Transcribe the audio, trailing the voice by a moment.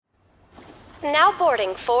Now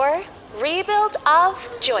boarding for Rebuild of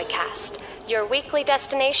Joycast, your weekly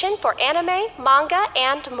destination for anime, manga,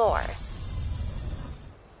 and more.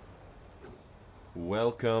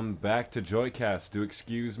 Welcome back to Joycast. Do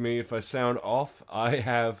excuse me if I sound off. I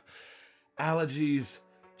have allergies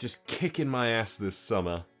just kicking my ass this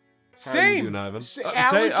summer. Same. How are you doing, Ivan?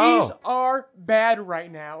 Allergies are bad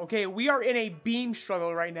right now. Okay, we are in a beam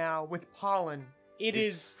struggle right now with pollen.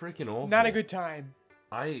 It's freaking awful. Not a good time.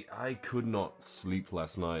 I could not sleep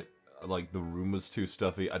last night. Like, the room was too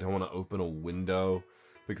stuffy. I don't want to open a window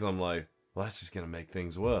because I'm like, well, that's just going to make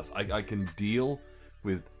things worse. I can deal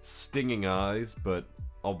with stinging eyes, but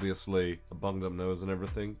obviously a bunged up nose and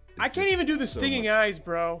everything. I can't even do the stinging eyes,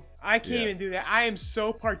 bro. I can't even do that. I am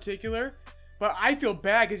so particular, but I feel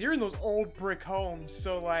bad because you're in those old brick homes,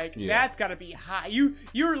 so like that's gotta be hot.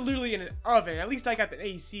 You're literally in an oven. At least I got the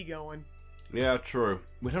AC going. Yeah, true.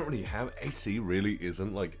 We don't really have AC. Really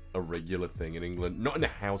isn't like a regular thing in England. Not in the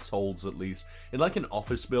households, at least. In like an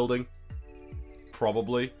office building,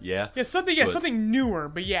 probably. Yeah. Yeah, something newer.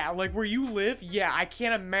 But yeah, like where you live, yeah, I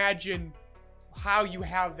can't imagine how you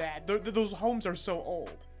have that. Those homes are so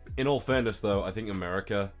old. In all fairness, though, I think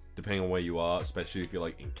America, depending on where you are, especially if you're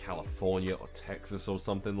like in California or Texas or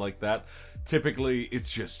something like that, typically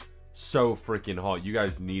it's just so freaking hot. You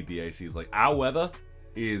guys need the ACs. Like our weather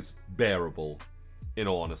is bearable, in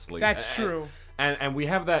all honesty. That's true. And we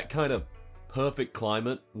have that kind of perfect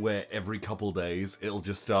climate where every couple days it'll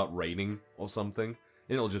just start raining or something. And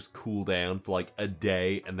it'll just cool down for like a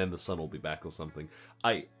day and then the sun will be back or something.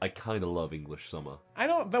 I kind of love English summer. I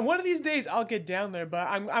don't, but one of these days I'll get down there, but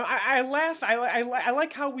I laugh. I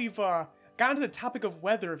like how we've gotten to the topic of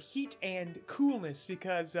weather, heat and coolness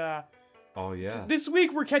because oh yeah. This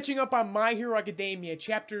week we're catching up on My Hero Academia,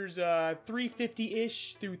 chapters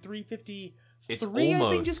 350-ish through 353. I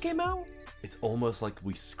think just came out. It's almost like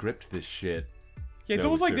we script this shit. Yeah, it's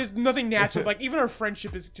almost like there's nothing natural. Like even our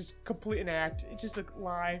friendship is just complete an act. It's just a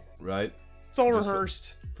lie. Right. It's all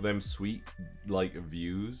rehearsed. For them sweet like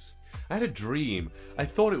views. I had a dream. I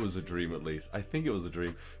thought it was a dream at least. I think it was a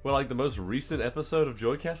dream. Where like the most recent episode of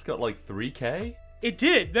Joycast got like 3K. It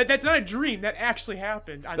did. That's not a dream. That actually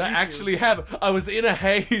happened on YouTube. Actually happened. I was in a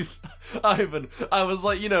haze, Ivan. I was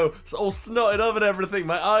like, all snotted up and everything.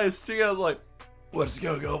 My eyes stinging. I was like, what's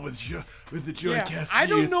going on with the Joycast? I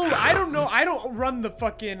don't know. I don't run the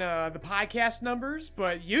fucking the podcast numbers,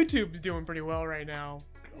 but YouTube's doing pretty well right now.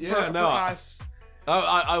 Yeah, for us.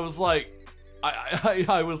 I was like,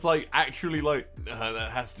 I was like, actually like,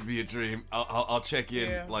 that has to be a dream. I'll check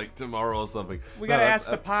in like tomorrow or something. We gotta ask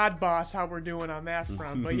the pod boss how we're doing on that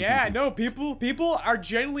front. But yeah, no, people are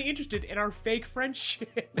genuinely interested in our fake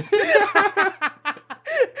friendship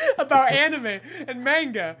about anime and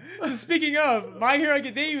manga. So speaking of My Hero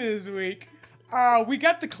Academia this week, we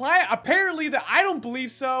got the client. Apparently, I don't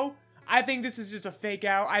believe so. I think this is just a fake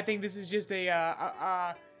out. I think this is just there's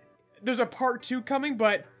a part 2 coming,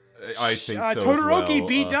 but I think so Todoroki as well.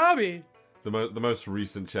 beat Dabi. The most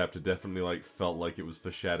recent chapter definitely like felt like it was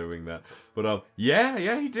foreshadowing that. But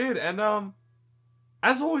yeah, he did. And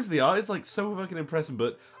as always, the art is like so fucking impressive.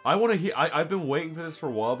 But I want to hear. I've been waiting for this for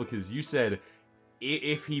a while because you said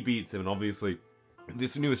if he beats him, and obviously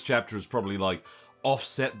this newest chapter is probably like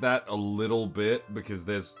offset that a little bit because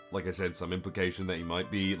there's, like I said, some implication that he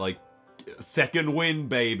might be like second win,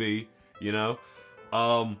 baby.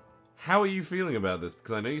 How are you feeling about this?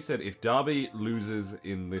 Because I know you said if Darby loses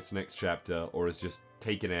in this next chapter or is just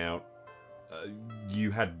taken out, you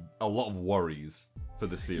had a lot of worries for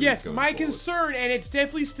the series. Yes, going my forward. concern, and it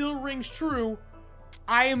definitely still rings true,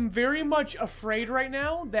 I am very much afraid right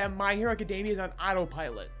now that My Hero Academia is on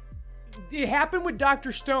autopilot. It happened with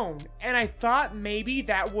Dr. Stone, and I thought maybe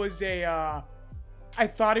that was I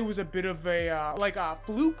thought it was a bit of a, like a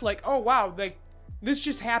fluke, like, oh wow, like, this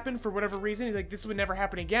just happened for whatever reason, like, this would never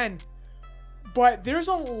happen again. But there's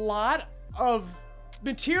a lot of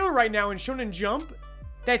material right now in Shonen Jump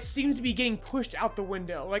that seems to be getting pushed out the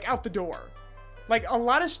window, like out the door. Like a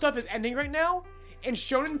lot of stuff is ending right now, and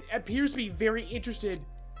Shonen appears to be very interested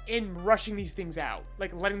in rushing these things out,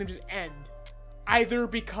 like letting them just end. Either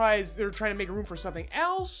because they're trying to make room for something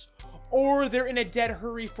else, or they're in a dead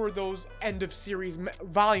hurry for those end of series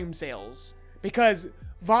volume sales. Because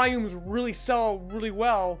volumes really sell really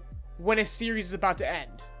well when a series is about to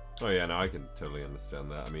end. Oh yeah, no, I can totally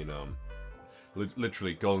understand that. I mean,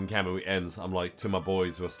 literally, Golden Kamuy ends. I'm like, to my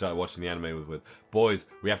boys who I started watching the anime with, boys,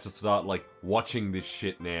 we have to start like watching this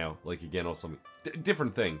shit now, like again or something.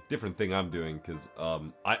 Different thing I'm doing because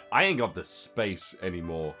I ain't got the space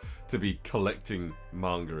anymore to be collecting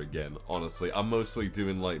manga again. Honestly, I'm mostly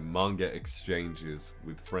doing like manga exchanges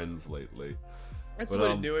with friends lately. That's the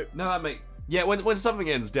way to do it. No, Yeah, when something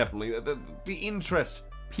ends, definitely, the interest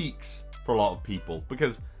peaks for a lot of people,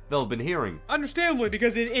 because they'll have been hearing. Understandably,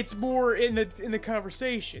 because it's more in the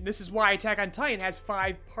conversation. This is why Attack on Titan has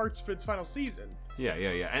 5 parts for its final season. Yeah.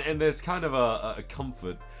 And there's kind of a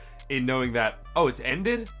comfort in knowing that, oh, it's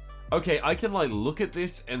ended? Okay, I can, like, look at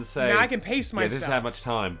this and say... Now I can pace myself. Yeah, this is how much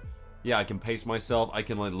time. Yeah, I can pace myself. I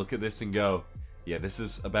can, like, look at this and go... Yeah, this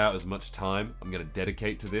is about as much time I'm gonna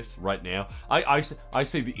dedicate to this right now. I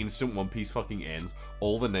say the instant One Piece fucking ends,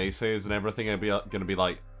 all the naysayers and everything are gonna be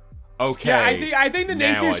like, okay. Yeah, I think the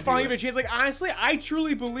naysayers finally have a it. chance. Like, honestly, I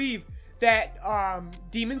truly believe that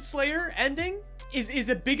Demon Slayer ending is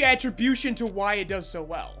a big attribution to why it does so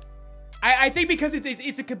well. I think because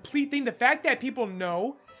it's a complete thing. The fact that people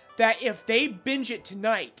know that if they binge it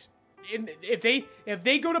tonight, if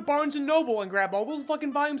they go to Barnes and Noble and grab all those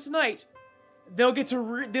fucking volumes tonight, they'll get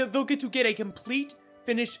to get a complete,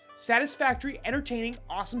 finished, satisfactory, entertaining,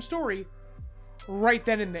 awesome story right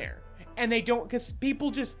then and there. And they don't, because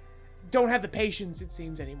people just don't have the patience, it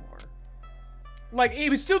seems, anymore. Like, it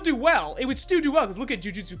would still do well. Because look at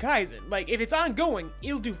Jujutsu Kaisen. Like, if it's ongoing,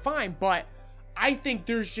 it'll do fine, but I think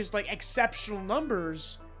there's just, like, exceptional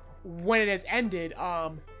numbers when it has ended.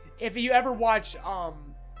 If you ever watch,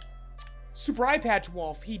 Super Eye Patch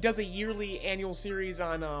Wolf, he does a yearly annual series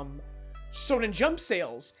on, Shonen Jump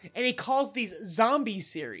sales, and he calls these zombie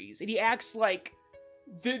series, and he acts like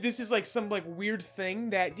this is like some like weird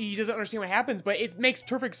thing that he doesn't understand what happens, but it makes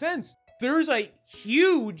perfect sense. There's a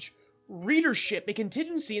huge readership, a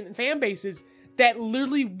contingency in fan bases that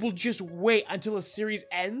literally will just wait until a series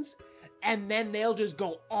ends, and then they'll just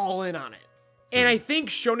go all in on it. And I think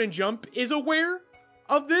Shonen Jump is aware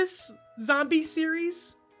of this zombie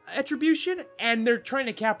series attribution, and they're trying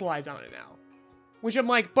to capitalize on it now. Which I'm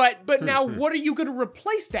like, but now what are you going to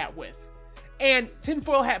replace that with? And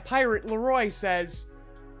Tinfoil Hat Pirate Leroy says,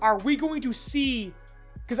 are we going to see...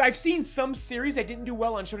 Because I've seen some series that didn't do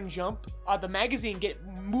well on Shonen Jump, the magazine, get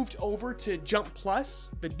moved over to Jump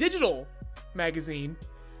Plus, the digital magazine.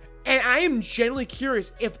 And I am genuinely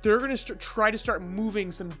curious if they're going to try to start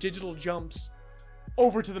moving some digital jumps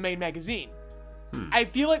over to the main magazine. I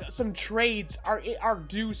feel like some trades are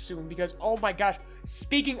due soon because, oh my gosh,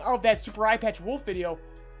 speaking of that Super Eye Patch Wolf video,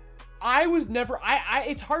 I was never,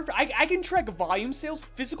 it's hard for, I can track volume sales,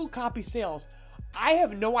 physical copy sales. I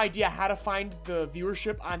have no idea how to find the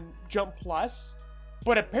viewership on Jump Plus,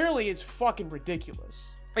 but apparently it's fucking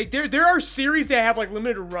ridiculous. Like, there are series that have, like,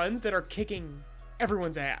 limited runs that are kicking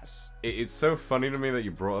everyone's ass. It's so funny to me that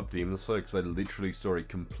you brought up Demon Slayer, because I literally saw a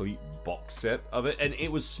complete box set of it, and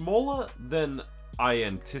it was smaller than I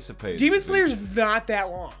anticipated. Demon Slayer's not that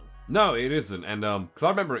long. No, it isn't, and because I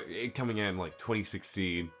remember it coming out in like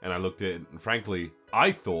 2016, and I looked at it, and frankly,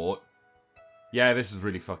 I thought, yeah, this is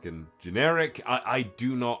really fucking generic. I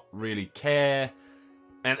do not really care,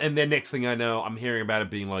 and then next thing I know, I'm hearing about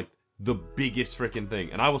it being like the biggest freaking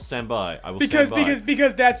thing, and I will stand by. Because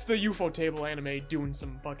that's the UFO table anime doing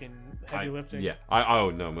some fucking heavy lifting. Yeah, I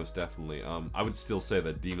would know most definitely. I would still say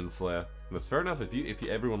that Demon Slayer. And that's fair enough if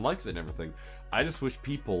everyone likes it and everything. I just wish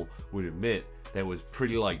people would admit that was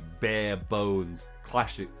pretty like bare bones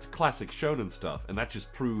classic shonen stuff, and that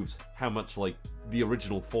just proves how much like the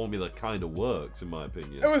original formula kind of works, in my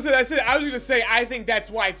opinion. I was gonna say I think that's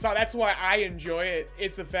why that's why I enjoy it.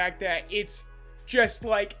 It's the fact that it's just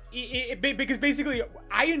like because basically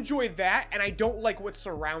I enjoy that, and I don't like what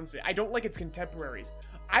surrounds it. I don't like its contemporaries.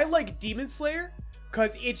 I like Demon Slayer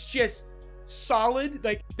because it's just solid.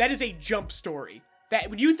 Like, that is a Jump story. That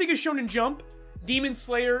when you think of Shonen Jump, Demon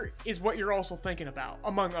Slayer is what you're also thinking about,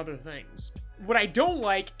 among other things. What I don't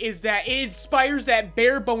like is that it inspires that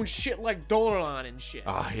bare bones shit like Doran and shit.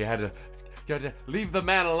 Oh, you had to leave the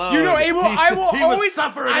man alone. You know, I will always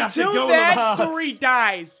suffer until that story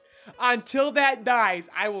dies. Until that dies,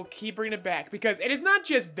 I will keep bringing it back, because it is not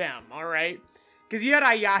just them, all right? Because you had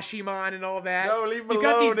Ayashimon and all that. No, leave him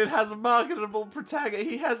alone. It has a marketable protagonist.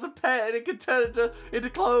 He has a pet, and it can turn into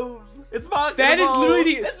clothes. It's marketable. That is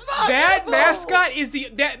literally that mascot is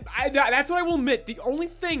that's what I will admit. The only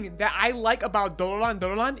thing that I like about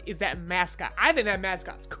Doran is that mascot. I think that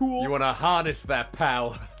mascot's cool. You want to harness that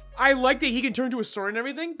power. I like that he can turn to a sword and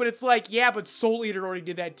everything, but it's like, yeah, but Soul Eater already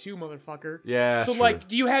did that too, motherfucker. Yeah. So, true. like,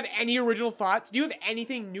 do you have any original thoughts? Do you have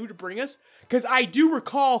anything new to bring us? Because I do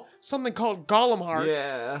recall something called Golem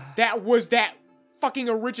Hearts. Yeah. That was that fucking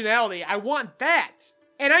originality. I want that.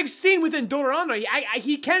 And I've seen within Dorano,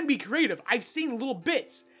 he can be creative. I've seen little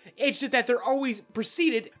bits. It's just that they're always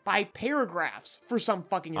preceded by paragraphs for some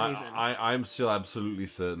fucking reason. I'm still absolutely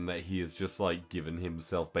certain that he has just, like, given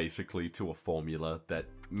himself basically to a formula that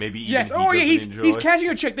maybe even he doesn't enjoy. He's cashing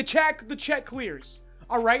a check. The check clears.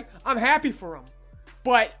 All right, I'm happy for him.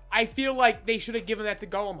 But I feel like they should have given that to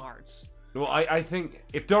Golem Hearts. Well, I think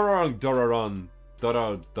if Doraron,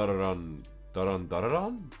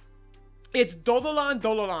 It's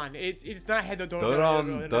Dololan. It's not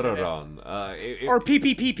Doraron. Or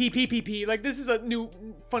PPPPPPP. Like, this is a new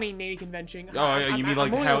funny naming convention. Oh, yeah, you mean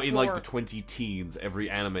like how in like the 2010s, every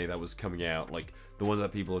anime that was coming out, like the ones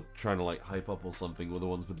that people are trying to like hype up or something, were the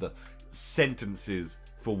ones with the sentences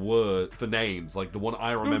for names. Like the one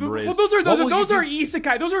I remember is. Well, those are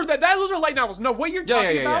isekai. Those are light novels. No, what you're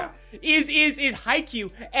talking about is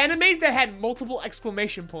Haikyuu, animes that had multiple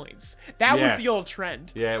exclamation points. That was the old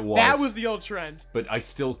trend. Yeah, it was. That was the old trend. But I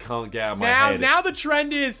still can't get out of my head. Now the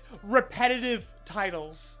trend is repetitive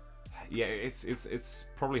titles. Yeah, it's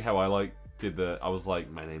probably how I I was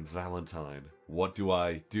like, my name's Valentine. What do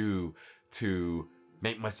I do to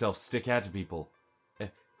make myself stick out to people?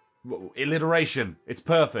 Alliteration. It's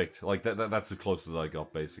perfect. Like that's the closest I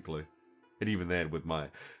got, basically. And even then, with my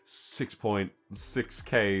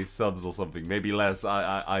 6.6k subs or something, maybe less,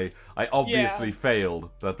 I obviously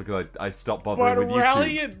failed. That's because I stopped bothering with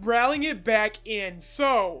YouTube. Rallying it back in.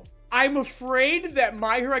 So I'm afraid that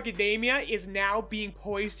My Hero Academia is now being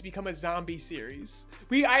poised to become a zombie series.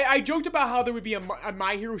 I joked about how there would be a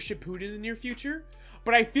My Hero Shippuden in the near future.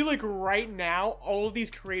 But I feel like right now, all of these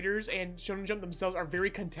creators and Shonen Jump themselves are very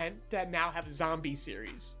content to now have zombie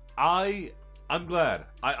series. I'm glad.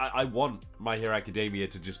 I want My Hero Academia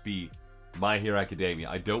to just be My Hero Academia.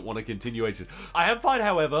 I don't want a continuation. I am fine,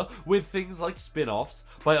 however, with things like spin-offs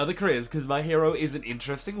by other creators, because My Hero is an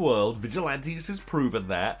interesting world. Vigilantes has proven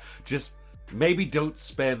that. Just maybe don't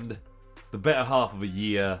spend the better half of a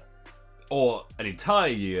year or an entire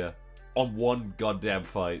year on one goddamn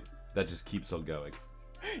fight that just keeps on going.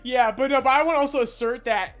 Yeah, but I want to also assert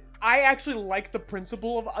that I actually like the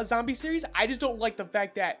principle of a zombie series. I just don't like the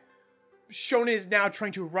fact that Shonen is now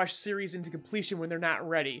trying to rush series into completion when they're not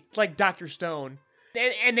ready. Like Dr. Stone.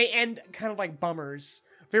 And they end kind of like bummers.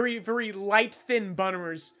 Very, very light, thin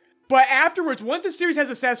bummers. But afterwards, once a series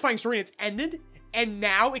has a satisfying story and it's ended, and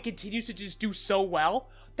now it continues to just do so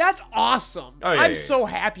well, that's awesome. I'm so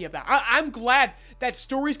happy about it. I'm glad that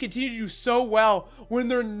stories continue to do so well when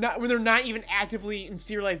they're not even actively in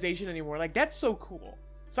serialization anymore. Like, that's so cool.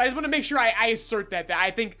 So I just want to make sure I assert that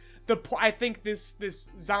I think this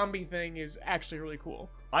zombie thing is actually really cool.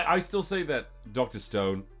 I still say that Dr.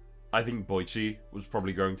 Stone, I think Boichi was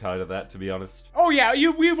probably growing tired of that, to be honest. Oh yeah,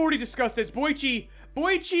 we've already discussed this. Boichi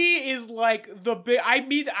is like the big. I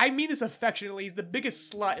mean this affectionately. He's the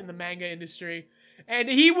biggest slut in the manga industry. And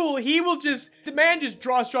he will just, the man just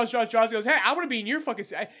draws, goes, hey, I want to be in your fucking,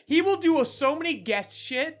 he will do so many guest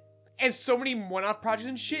shit, and so many one-off projects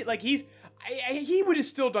and shit, like he would have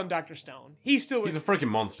still done Dr. Stone. He's a freaking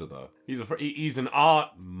monster, though. He's an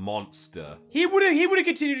art monster. He would have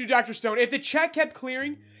continued to do Dr. Stone. If the check kept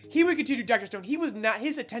clearing, he would continue to do Dr. Stone.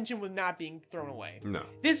 His attention was not being thrown away. No.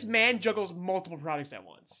 This man juggles multiple projects at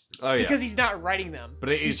once. Oh, yeah. Because he's not writing them. But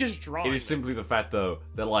he's just drawing. It is simply the fact, though,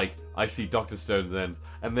 that, like, I see Dr. Stone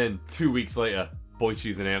and then 2 weeks later,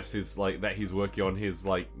 Boichi's announced that he's working on his,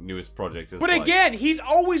 like, newest project. But again, he's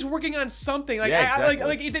always working on something. Like, yeah,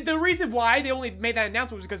 exactly. The reason why they only made that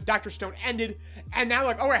announcement was because Dr. Stone ended, and now,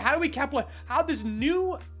 like, all right, how do we capitalize? How this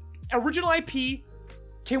new original IP...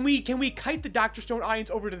 Can we kite the Dr. Stone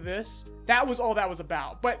audience over to this? That was all that was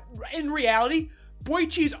about. But in reality,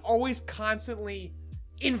 Boichi's always constantly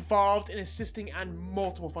involved in assisting on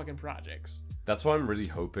multiple fucking projects. That's why I'm really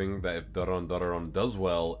hoping that if Doron does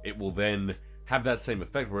well, it will then have that same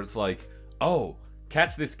effect where it's like, oh,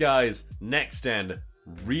 catch this guy's next and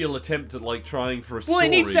real attempt at like trying for a story. Well, it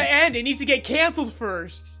needs to end. It needs to get canceled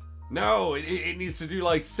first. No, it needs to do,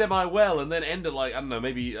 like, semi-well and then end at, like, I don't know,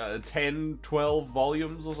 maybe 10, 12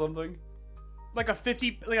 volumes or something? Like a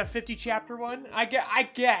 50 chapter one? I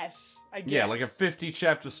guess. Yeah, like a 50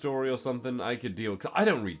 chapter story or something I could deal with. 'Cause I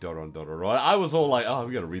don't read Doron, right? I was all like, oh,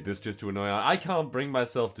 I'm gonna read this just to annoy. I can't bring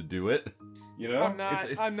myself to do it. You know?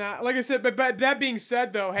 I'm not. Like I said, but that being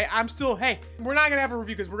said, though, we're not gonna have a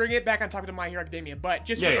review because we're gonna get back on topic of My Hero Academia. But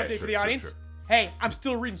just for an update for the audience, hey, I'm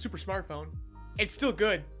still reading Super Smartphone. It's still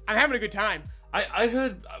good. I'm having a good time. I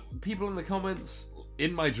heard people in the comments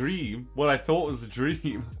in my dream, what I thought was a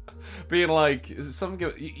dream, being like,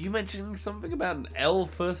 you mentioning something about an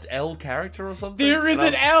first L character or something? There is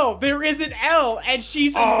an L, and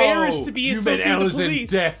she's embarrassed to be associated with the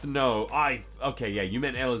police. You meant L as in Death Note. Okay, yeah, you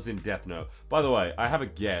meant L as in Death Note. By the way, I have a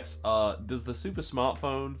guess. Does the Super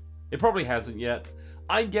Smartphone, it probably hasn't yet,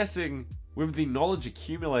 I'm guessing with the knowledge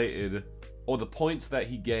accumulated, or the points that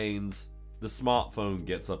he gains, the smartphone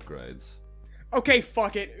gets upgrades. Okay,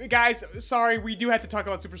 fuck it. Guys, sorry, we do have to talk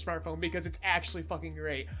about Super Smartphone because it's actually fucking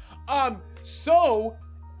great. So,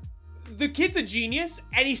 the kid's a genius,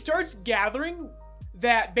 and he starts gathering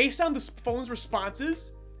that, based on the phone's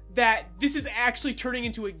responses, that this is actually turning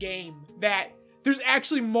into a game. That there's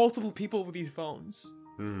actually multiple people with these phones.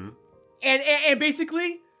 Mm-hmm. And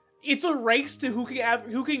basically, it's a race to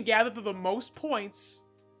who can gather the most points.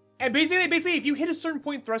 And basically, if you hit a certain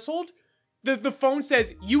point threshold, the phone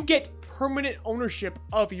says you get permanent ownership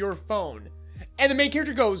of your phone. And the main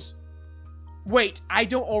character goes, wait, I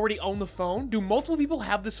don't already own the phone? Do multiple people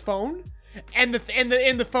have this phone? And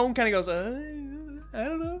the phone kind of goes, I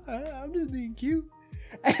don't know, I'm just being cute.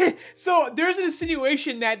 So there's an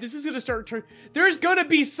insinuation that this is going to start there's going to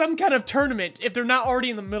be some kind of tournament if they're not already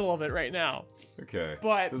in the middle of it right now. Okay.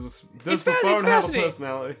 But does the phone have a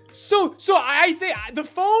personality? So I think the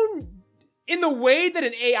phone, in the way that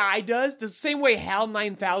an AI does, the same way HAL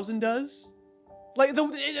 9000 does, like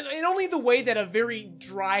in only the way that a very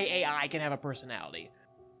dry AI can have a personality.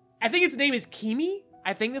 I think its name is Kimi.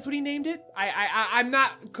 I think that's what he named it. I'm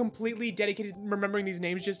not completely dedicated to remembering these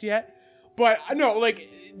names just yet. But no, like,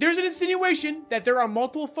 there's an insinuation that there are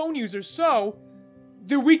multiple phone users, so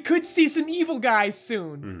that we could see some evil guys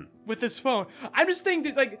soon with this phone. I'm just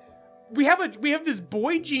thinking that, like, we have this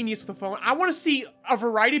boy genius with the phone. I want to see a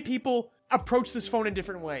variety of people approach this phone in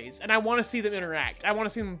different ways, and I want to see them interact. I want to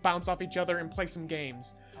see them bounce off each other and play some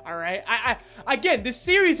games. All right. Again, this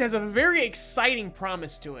series has a very exciting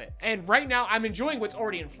promise to it, and right now I'm enjoying what's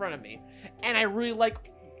already in front of me, and I really like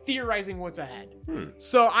theorizing what's ahead.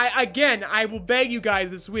 So I will beg you guys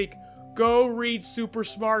this week, go read Super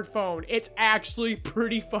Smartphone. It's actually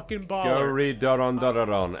pretty fucking baller. Go read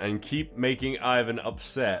Daron and keep making Ivan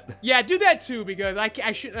upset. Yeah, do that too, because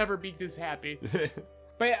I should never be this happy.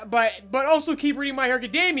 but also keep reading My Hero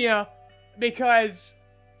Academia, because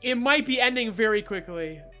it might be ending very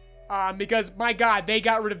quickly. Because my god, they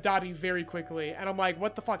got rid of Dobby very quickly, and I'm like,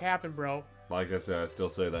 what the fuck happened, bro? Like I said, I still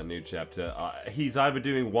say that new chapter. He's either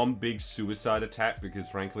doing one big suicide attack, because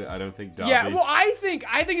frankly, I don't think Dobby... Yeah, well, I think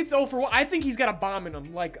it's all for one. I think he's got a bomb in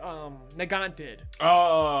him, like Nagant did.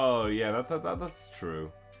 Oh, yeah, that's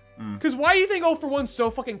true. Because why do you think 0 for 1's so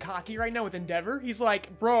fucking cocky right now with Endeavor? He's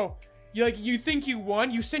like, bro, you think you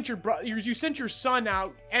won? You sent your son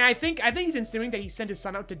out, and I think he's insinuating that he sent his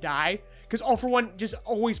son out to die, because 0 for 1 just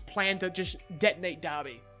always planned to just detonate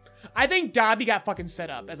Dobby. I think Dobby got fucking set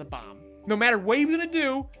up as a bomb. No matter what he was gonna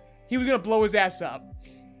do, he was gonna blow his ass up.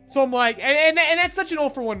 So I'm like, and that's such an 0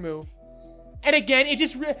 for 1 move. And again,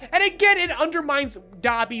 it undermines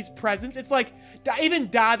Dobby's presence. It's like,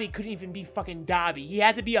 even Dobby couldn't even be fucking Dobby. He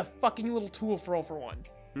had to be a fucking little tool for 0 for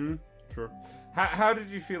 1. Sure. How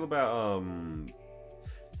did you feel about,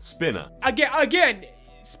 Spinner? Again,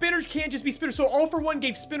 Spinner can't just be Spinner. So 0 for 1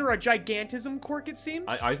 gave Spinner a gigantism quirk, it seems?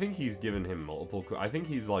 I think he's given him multiple... I think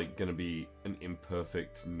he's, like, gonna be an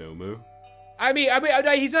imperfect Nomu. I mean,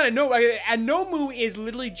 he's not a Nomu. A Nomu is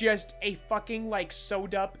literally just a fucking, like,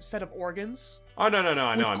 sewed up set of organs. Oh, no, I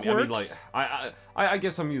know. I mean, like, I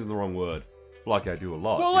guess I'm using the wrong word. Like I do a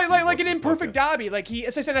lot. Well, like an imperfect Dobby. Like,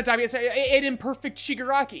 as I said, not Dobby, an imperfect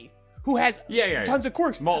Shigaraki. Who has tons of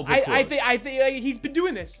quirks. Multiple quirks. I think he's been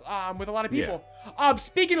doing this with a lot of people. Yeah.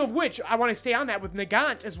 Speaking of which, I want to stay on that with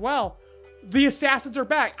Nagant as well. The assassins are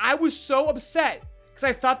back. I was so upset because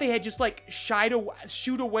I thought they had just like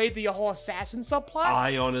shoot away the whole assassin subplot.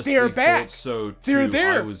 I honestly They're back. thought so too. They're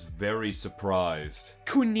there. I was very surprised.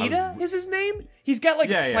 Kunita is his name? He's got like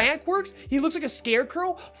plant quirks. He looks like a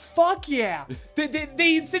scarecrow. Fuck yeah.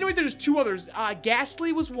 they insinuate there's two others.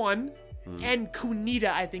 Ghastly was one. And Kunita,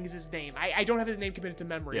 I think, is his name. I don't have his name committed to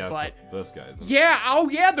memory, but the first guy, isn't it?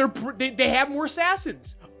 Yeah, they have more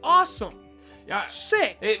assassins. Awesome. Yeah,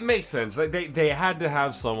 sick. It makes sense. They had to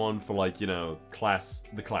have someone for like the class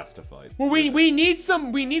to fight. Well, we need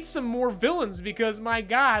some more villains because my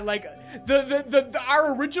god, like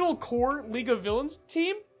our original core League of Villains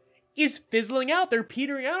team is fizzling out. They're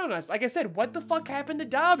petering out on us. Like I said, what the fuck happened to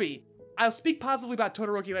Dobby? I'll speak positively about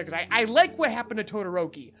Todoroki later because I like what happened to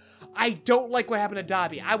Todoroki. I don't like what happened to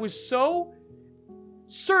Dobby. I was so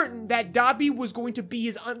certain that Dobby was going to be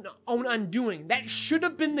his own undoing. That should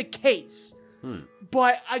have been the case.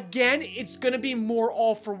 But again, it's going to be more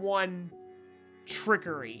 0 for 1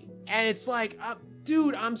 trickery. And it's like,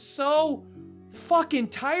 dude, I'm so fucking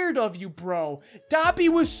tired of you, bro. Dobby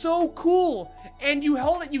was so cool. And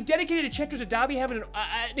you dedicated a chapter to Dobby having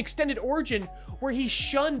an extended origin where he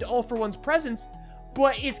shunned 0 for 1's presence.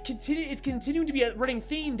 But it's continuing to be a running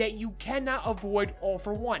theme that you cannot avoid 0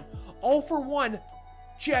 for 1. 0 for 1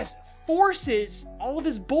 just forces all of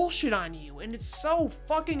his bullshit on you, and it's so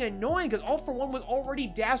fucking annoying because All For One was already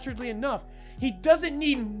dastardly enough. He doesn't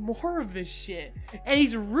need more of this shit, and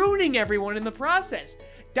he's ruining everyone in the process.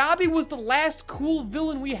 Dobby was the last cool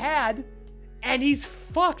villain we had, and he's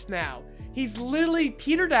fucked now. He's literally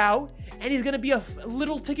petered out, and he's gonna be a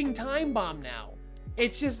little ticking time bomb now.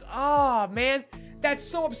 It's just, man, that's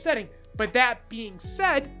so upsetting. But that being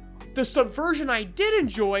said, the subversion I did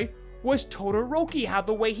enjoy was Todoroki, how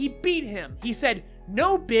the way he beat him. He said,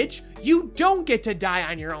 "No, bitch, you don't get to die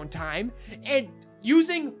on your own time." And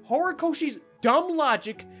using Horikoshi's dumb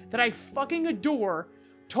logic that I fucking adore,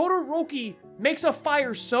 Todoroki makes a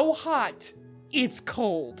fire so hot, it's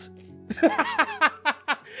cold.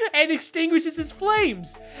 And extinguishes his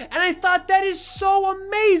flames. And I thought that is so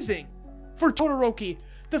amazing for Todoroki.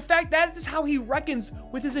 The fact that is how he reckons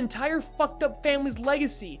with his entire fucked up family's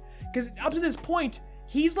legacy. Because up to this point,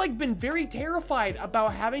 he's like been very terrified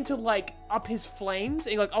about having to like up his flames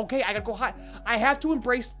and like, okay, I gotta go high. I have to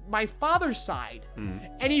embrace my father's side.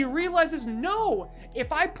 And he realizes, no,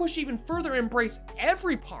 if I push even further and embrace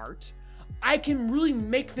every part, I can really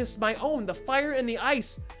make this my own. The fire and the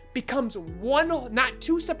ice becomes one, not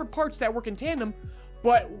two separate parts that work in tandem,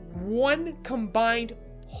 but one combined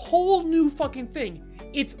whole new fucking thing.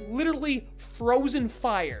 It's literally frozen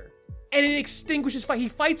fire. And it extinguishes fire. He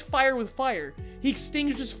fights fire with fire. He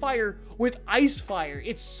extinguishes fire with ice fire.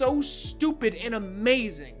 It's so stupid and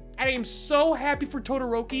amazing. And I am so happy for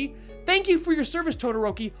Todoroki. Thank you for your service,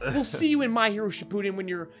 Todoroki. We'll see you in My Hero Shippuden when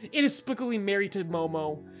you're inexplicably married to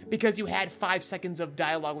Momo because you had 5 seconds of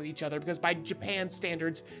dialogue with each other, because by Japan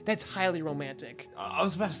standards, that's highly romantic. I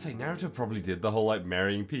was about to say, Naruto probably did the whole, like,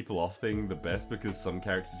 marrying people off thing the best because some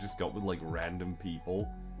characters just got with, like, random people.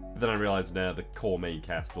 But then I realized now the core main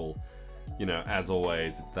cast will, you know, as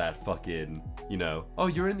always, it's that fucking, you know, oh,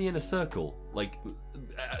 you're in the inner circle. Like,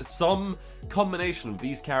 some combination of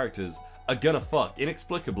these characters are gonna fuck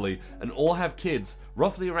inexplicably and all have kids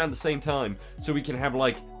roughly around the same time, so we can have,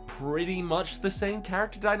 like, pretty much the same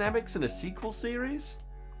character dynamics in a sequel series,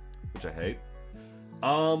 which I hate.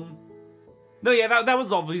 No, yeah, that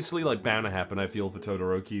was obviously, like, bound to happen, I feel, for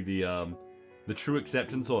Todoroki. The true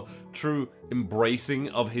acceptance or true embracing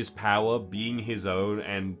of his power, being his own,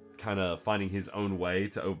 and kind of finding his own way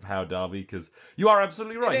to overpower Darby, because you are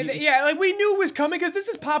absolutely right. Yeah, like, we knew it was coming, because this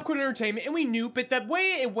is popcorn entertainment, and we knew, but the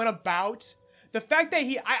way it went about, the fact that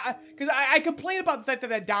I complain about the fact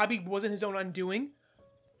that Darby wasn't his own undoing.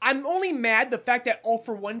 I'm only mad the fact that All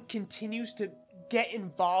For One continues to get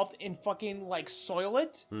involved and fucking, like, soil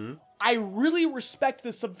it. Mm-hmm. I really respect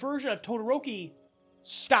the subversion of Todoroki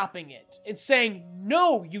stopping it and saying,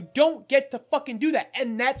 no, you don't get to fucking do that.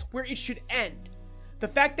 And that's where it should end. The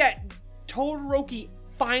fact that Todoroki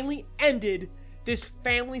finally ended this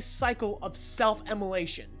family cycle of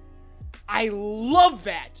self-immolation. I love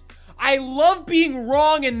that. I love being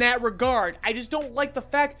wrong in that regard. I just don't like the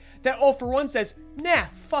fact that All For One says, nah,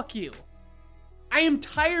 fuck you. I am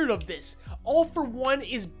tired of this. All For One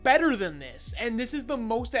is better than this, and this is the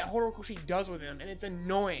most that Horikoshi does with him, and it's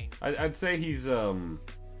annoying. I'd say he's doing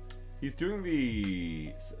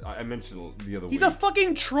the... I mentioned the other week. He's a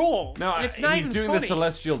fucking troll. No, and it's not he's even doing funny. the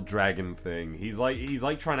celestial dragon thing. He's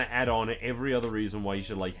like trying to add on every other reason why you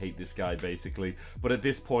should, like, hate this guy, basically. But at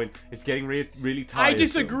this point, it's getting really tiresome. I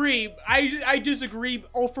disagree. I disagree.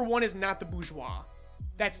 All For One is not the bourgeois.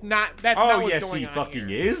 That's not what's going on. Oh, yes, he fucking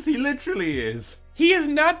is. He literally is. He is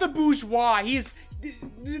not the bourgeois. He is...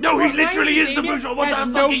 No, he literally is the bourgeois. What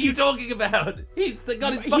the fuck are you talking about? He's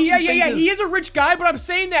got his fucking fingers. Yeah. He is a rich guy, but I'm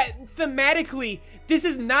saying that thematically, this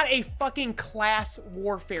is not a fucking class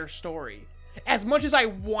warfare story. As much as I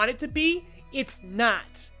want it to be, it's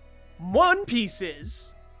not. One Piece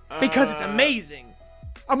is, because it's amazing.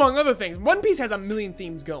 Among other things, One Piece has a million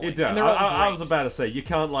themes going. It does. And they're all I great. was about to say, you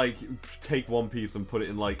can't, like, take One Piece and put it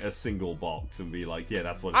in, like, a single box and be like, yeah,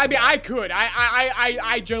 that's what it's I mean, about. I could.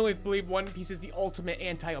 I generally believe One Piece is the ultimate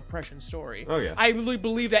anti-oppression story. Oh, yeah. I really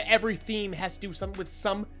believe that every theme has to do something with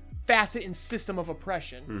some facet and system of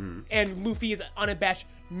oppression. Mm-hmm. And Luffy is unabashed,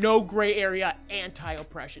 no gray area,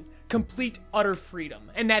 anti-oppression. Complete, utter freedom.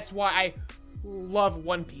 And that's why I love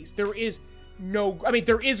One Piece. There is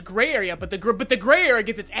gray area, but the gray area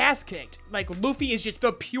gets its ass kicked. Like, Luffy is just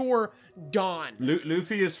the pure dawn.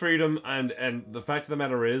 Luffy is freedom, and the fact of the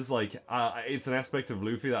matter is, like, it's an aspect of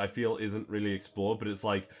Luffy that I feel isn't really explored, but it's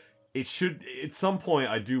like, it should, at some point,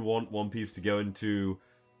 I do want One Piece to go into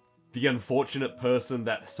the unfortunate person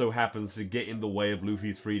that so happens to get in the way of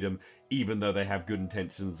Luffy's freedom, even though they have good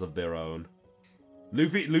intentions of their own.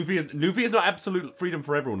 Luffy is not absolute freedom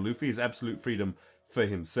for everyone. Luffy is absolute freedom for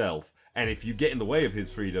himself. and if you get in the way of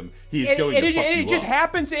his freedom, he is going to fuck you up. It just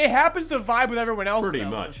happens. It happens to vibe with everyone else. Pretty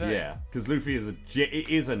much, yeah. Because Luffy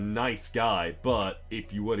is a nice guy, but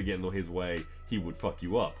if you were to get in his way, he would fuck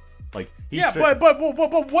you up. Like but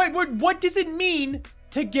what does it mean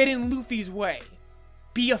to get in Luffy's way?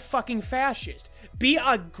 Be a fucking fascist. Be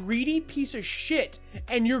a greedy piece of shit,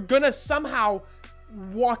 and you're gonna somehow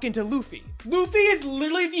walk into Luffy. Luffy is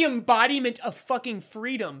literally the embodiment of fucking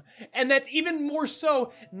freedom, and that's even more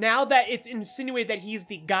so now that it's insinuated that he's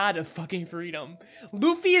the god of fucking freedom.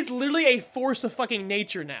 Luffy is literally a force of fucking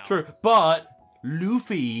nature now. True, but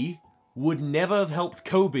Luffy would never have helped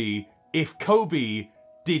Kobe if Kobe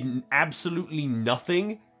did absolutely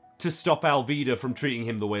nothing to stop Alvida from treating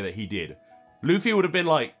him the way that he did. Luffy would have been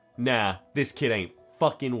like, nah, this kid ain't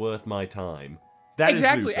fucking worth my time.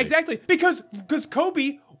 Exactly. Because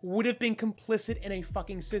Kobe would have been complicit in a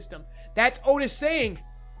fucking system. That's Otis saying,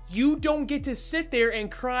 you don't get to sit there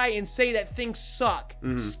and cry and say that things suck.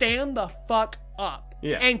 Stand the fuck up.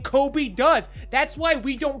 Yeah. And Kobe does. That's why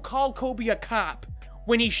we don't call Kobe a cop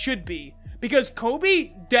when he should be. Because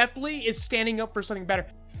Kobe definitely is standing up for something better.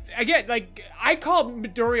 Again, like, I called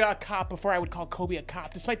Midoriya a cop before I would call Kobe a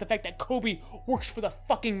cop, despite the fact that Kobe works for the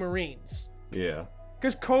fucking Marines. Yeah.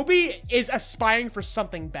 Because Kobe is aspiring for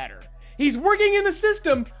something better. He's working in the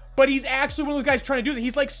system, but he's actually one of those guys trying to do that.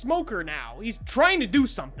 He's like Smoker now. He's trying to do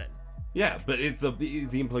something. Yeah, but it's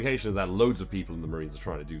the implication is that loads of people in the Marines are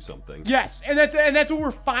trying to do something. Yes, and that's what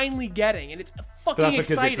we're finally getting, and it's fucking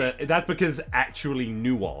exciting. That's because it's actually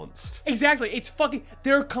nuanced. Exactly, it's fucking.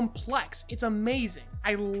 They're complex. It's amazing.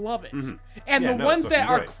 I love it. And Yeah, the ones that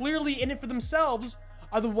are great. clearly in it for themselves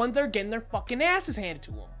are the ones that are getting their fucking asses handed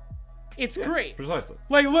to them. It's great. Precisely.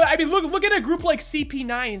 Like, look at a group like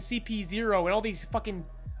CP9 and CP0 and all these fucking...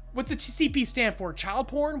 What's the CP stand for? Child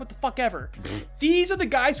porn? What the fuck ever. These are the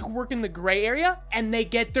guys who work in the gray area, and they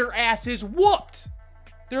get their asses whooped.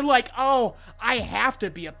 They're like, oh, I have to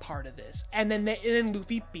be a part of this. And then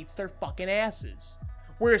Luffy beats their fucking asses.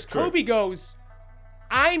 Whereas Kobe goes,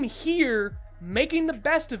 I'm here making the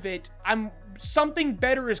best of it. Something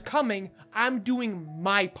better is coming. I'm doing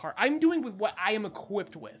my part. I'm doing with what I am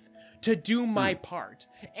equipped with to do my part.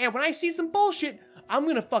 And when I see some bullshit, I'm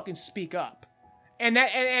gonna fucking speak up. And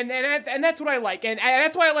that's what I like. And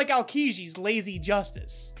that's why I like Aokiji's lazy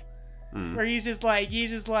justice. Where he's just like,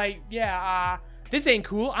 yeah, this ain't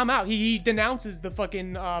cool. I'm out. He denounces the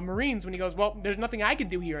fucking Marines when he goes, well, there's nothing I can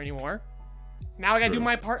do here anymore. Now I gotta do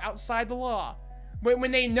my part outside the law.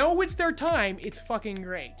 When they know it's their time, it's fucking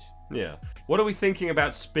great. Yeah. What are we thinking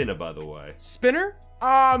about Spinner, by the way? Spinner?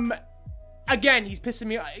 Again, he's pissing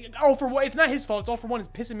me off. Oh, for what? It's not his fault. It's all for one. It's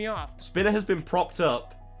pissing me off. Spinner has been propped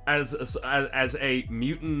up as a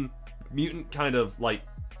mutant kind of like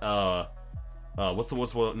what's the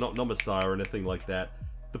word? Not messiah or anything like that.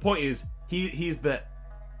 The point is he's the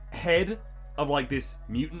head of like this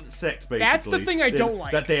mutant sect, basically. That's the thing I don't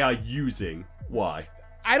like. That they are using. Why?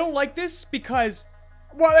 I don't like this because,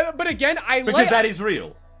 well, but again, because that is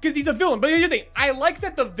real. Because he's a villain. But here's the thing: I like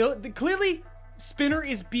that the villain clearly. Spinner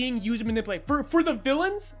is being used and manipulated. For the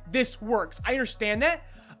villains, this works. I understand that.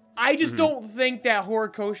 I just don't think that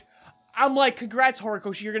Horikoshi... I'm like, congrats,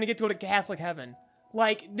 Horikoshi, you're gonna get to go to Catholic heaven.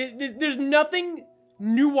 Like, there's nothing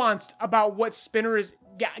nuanced about what Spinner has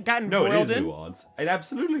gotten boiled in. No, it is nuanced. It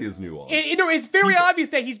absolutely is nuanced. It's very obvious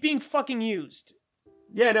that he's being fucking used.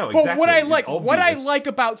 Yeah, no, exactly. But what I like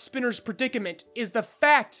about Spinner's predicament is the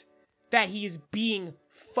fact that he is being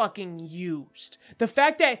fucking used. The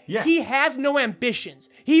fact that he has no ambitions.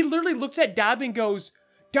 He literally looks at Dobby and goes,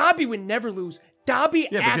 Dobby would never lose. Dobby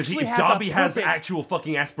actually has Dobby a has purpose. actual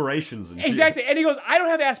fucking aspirations and exactly. shit. And he goes, I don't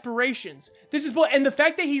have aspirations. This is and the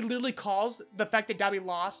fact that he literally calls the fact that Dobby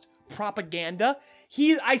lost propaganda.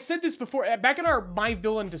 I said this before, back in our My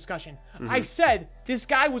Villain discussion. I said this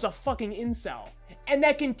guy was a fucking incel. And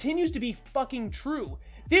that continues to be fucking true.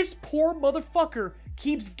 This poor motherfucker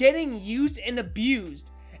keeps getting used and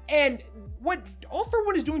abused. And what All For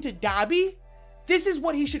One is doing to Dobby, this is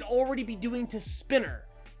what he should already be doing to Spinner.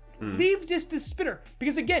 Leave this to Spinner.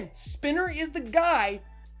 Because again, Spinner is the guy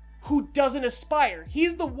who doesn't aspire.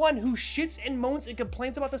 He's the one who shits and moans and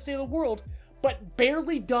complains about the state of the world, but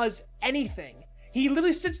barely does anything. He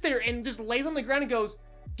literally sits there and just lays on the ground and goes,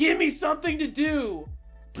 give me something to do.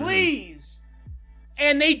 Please.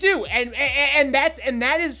 And they do, and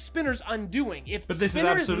that is Spinner's undoing. But this is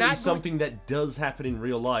absolutely something that does happen in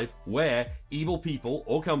real life, where evil people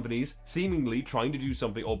or companies, seemingly trying to do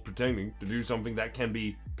something or pretending to do something that can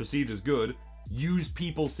be perceived as good, use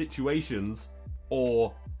people's situations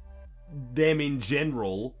or them in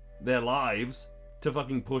general, their lives, to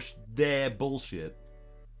fucking push their bullshit.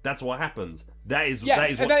 That's what happens. That is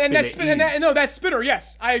Yes, what that's Spinner is. that's Spinner.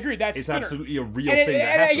 Yes, I agree. That's It's Spinner. absolutely a real thing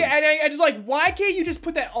that happens. And I just like, why can't you just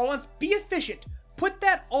put that all on? Be efficient. Put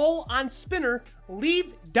that all on Spinner.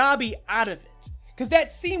 Leave Dobby out of it. Because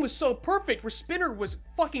that scene was so perfect where Spinner was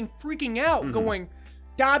fucking freaking out, going,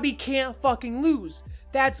 Dobby can't fucking lose.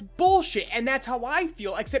 That's bullshit. And that's how I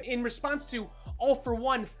feel, except in response to All for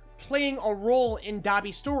One playing a role in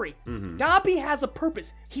Dobby's story. Dobby has a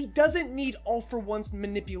purpose. He doesn't need All for One's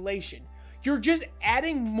manipulation. You're just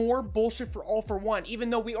adding more bullshit for All for One,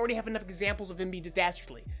 even though we already have enough examples of him being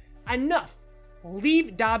dastardly. Enough.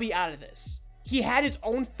 Leave Dobby out of this. He had his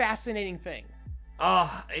own fascinating thing.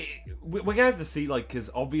 We're gonna have to see, like,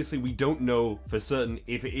 because obviously we don't know for certain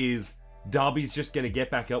if it is Dobby's just gonna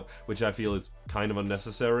get back up, which I feel is kind of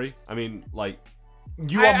unnecessary. I mean, like,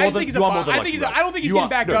 you are more than likely right. I don't think he's getting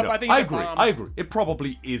back up. I think it's a bomb. I agree. It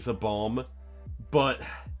probably is a bomb, but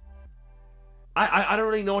I don't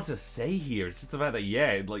really know what to say here. It's just the fact that,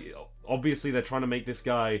 yeah, like, obviously they're trying to make this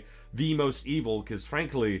guy the most evil, because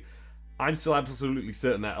frankly, I'm still absolutely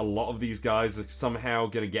certain that a lot of these guys are somehow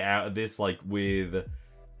going to get out of this, like, with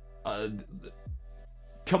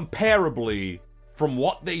comparably from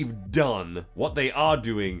what they've done, what they are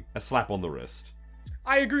doing, a slap on the wrist.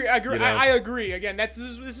 I agree. You know? I agree. Again, this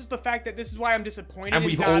is the fact that this is why I'm disappointed. And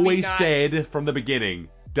we've always said from the beginning,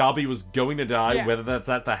 Dobby was going to die, whether that's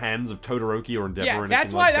at the hands of Todoroki or Endeavor or anything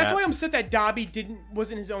that's why that. I'm upset that Dobby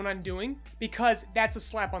wasn't his own undoing, because that's a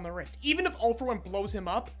slap on the wrist. Even if All for One blows him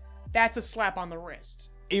up, that's a slap on the wrist.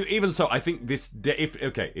 Even so, I think this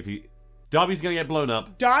Dobby's gonna get blown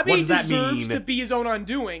up. Dobby deserves to be his own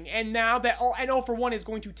undoing, and now that All for One is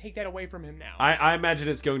going to take that away from him now. I imagine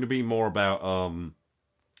it's going to be more about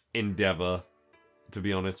Endeavor, to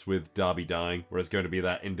be honest, with Dobby dying, where it's going to be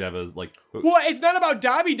that Endeavor's like. Well, it's not about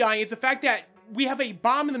Dobby dying. It's the fact that we have a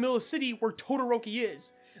bomb in the middle of the city where Todoroki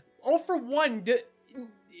is. All for One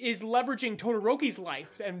is leveraging Todoroki's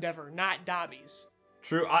life Endeavor, not Dobby's.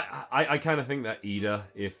 True. I kind of think that Ida,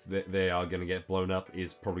 if they are gonna get blown up,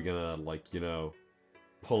 is probably gonna, like, you know,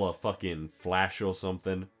 pull a fucking Flash or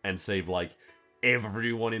something and save, like,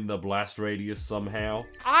 everyone in the blast radius somehow.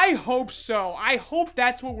 I hope so. I hope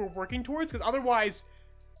that's what we're working towards, because otherwise,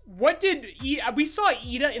 what did Ida... We saw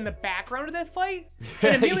Ida in the background of that fight,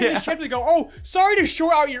 and immediately in this chapter they go, oh, sorry to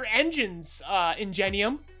short out your engines,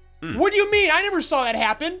 Ingenium. What do you mean? I never saw that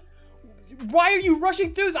happen. Why are you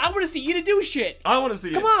rushing through this? I want to see Ida do shit. I want to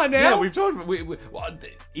see Come on now. Yeah, we've talked about...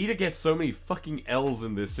 Ida gets so many fucking L's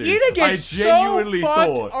in this series. Ida gets I genuinely so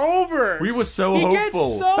fucked over. We were so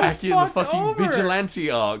hopeful back in the fucking Vigilante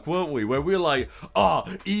arc, weren't we? Where we were like,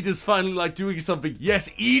 Ida's finally, like, doing something. Yes,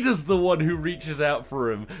 Ida's the one who reaches out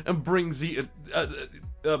for him and brings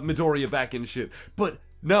Midoriya back and shit. But...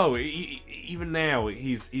 no, even now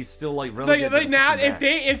he's still like relegated. Like now,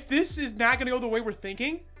 if this is not gonna go the way we're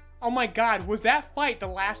thinking, oh my god, was that fight the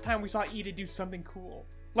last time we saw Ida do something cool?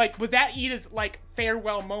 Like, was that Ida's like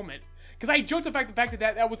farewell moment? Because I joked the fact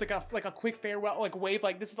that was like a quick farewell, like wave,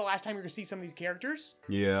 like this is the last time you're gonna see some of these characters.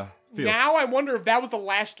 Yeah. Now I wonder if that was the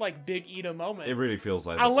last like big Ida moment. It really feels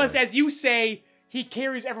like. Unless, as you say, he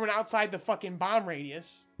carries everyone outside the fucking bomb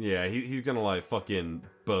radius. Yeah, he's gonna like fucking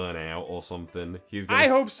burn out or something. He's gonna... I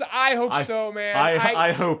hope so. I hope so, man.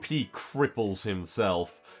 I hope he cripples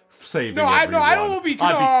himself, saving everyone. I don't want to be.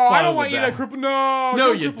 I don't want you to cripple.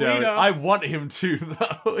 No, you don't. I want him to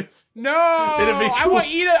though. No, it'd be cool.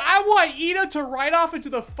 I want Ida to ride off into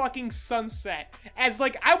the fucking sunset. As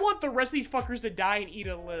like, I want the rest of these fuckers to die and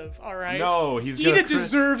Ida live. All right. No, Ida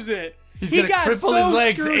deserves it. He's gonna cripple his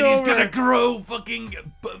legs and he's gonna grow fucking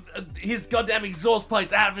his goddamn exhaust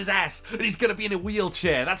pipes out of his ass and he's gonna be in a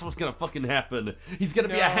wheelchair. That's what's gonna fucking happen. He's gonna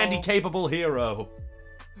be a handy-capable hero.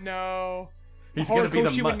 No. He's gonna be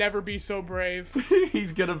Horikoshi would never be so brave.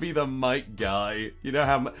 He's gonna be the Might Guy. You know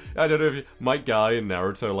how I don't know if Might Guy in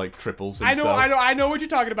Naruto like cripples himself. I know what you're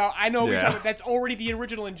talking about. I know what you're talking about. That's already the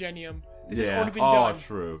original Ingenium. This has already been done. Oh,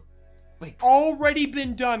 true. Wait. Already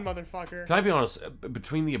been done, motherfucker. Can I be honest?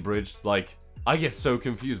 Between the abridged, like, I get so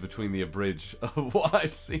confused between the abridged of what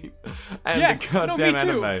I've seen and the goddamn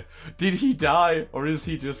anime. Did he die, or is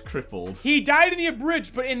he just crippled? He died in the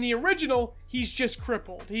abridged, but in the original, he's just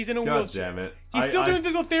crippled. He's in a wheelchair. God damn it. He's still doing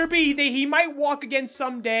physical therapy. He might walk again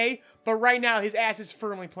someday, but right now his ass is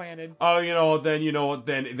firmly planted. Oh, you know what,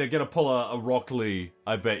 then they're gonna pull a Rock Lee,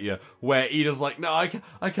 I bet you, where Ida's like, no,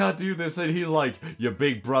 I can't do this, and he's like, your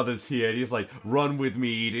big brother's here, and he's like, run with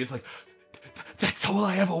me, Ida. He's like, that's all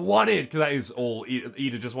I ever wanted, because that is all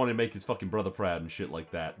Ida just wanted to make his fucking brother proud and shit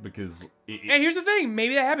like that, because... And here's the thing,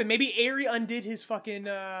 maybe that happened. Maybe Eri undid his fucking,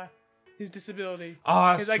 his disability.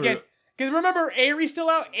 Oh, that's true. Because remember, Aerie is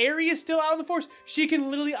still out. Aerie is still out in the Force. She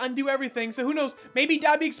can literally undo everything. So who knows? Maybe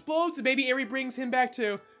Dobby explodes, and maybe Aerie brings him back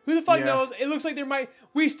too. Who the fuck knows? It looks like there might...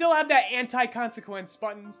 We still have that anti-consequence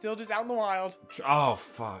button still just out in the wild. Oh,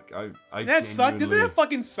 fuck. That suck? Doesn't that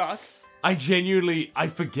fucking suck? I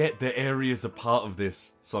forget that Aerie is a part of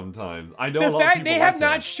this sometimes. I know the a lot of fact people they have like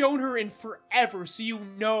not her. shown her in forever, so you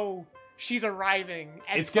know she's arriving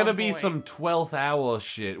at It's some gonna be point. some 12th hour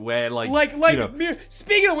shit where you know,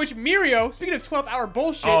 speaking of which, Mirio, speaking of 12th hour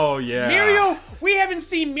bullshit. Oh, yeah. Mirio, we haven't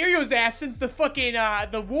seen Mirio's ass since the fucking,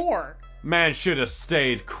 the war. man should have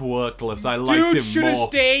stayed quirkless. I liked him more. Dude should have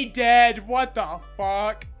stayed dead. What the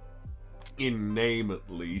fuck? In name, at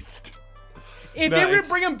least. If they were to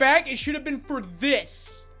bring him back, it should have been for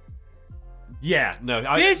this. Yeah, no.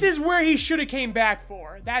 This is where he should have came back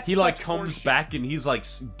for. That's he such comes horseshit. back and he's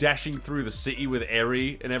dashing through the city with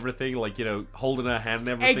Aerie and everything, holding her hand and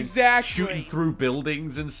everything. Exactly. Shooting through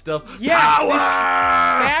buildings and stuff. Yes, Power!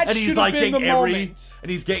 that and he's should have been getting the Aerie, moment.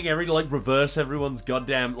 and he's getting Aerie to reverse everyone's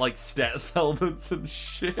goddamn stats elements and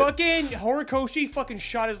shit. Fucking Horikoshi fucking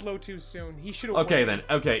shot his low too soon. He should have. Okay then.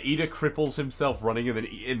 Okay, Ida cripples himself running,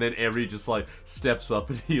 and then Aerie just steps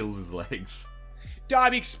up and heals his legs.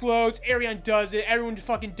 Dobby explodes. Arion does it. Everyone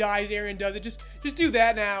fucking dies. Arion does it. Just do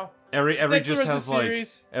that now. Aerie Stick just the rest has of the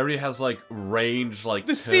series. Aerie has range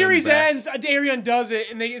The series ends. Arion does it,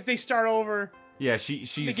 and they start over. Yeah,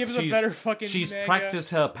 she's give us a better fucking She's manga.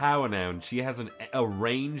 practiced her power now, and she has a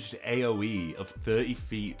ranged AOE of 30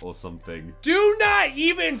 feet or something. Do not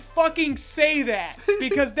even fucking say that,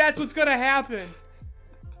 because that's what's gonna happen.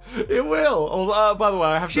 It will. Oh, by the way,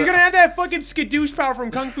 I have She's gonna have that fucking skadoosh power from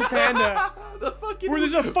Kung Fu Panda. the fucking... Where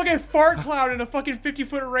there's a fucking fart cloud in a fucking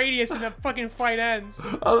 50-foot radius and the fucking fight ends.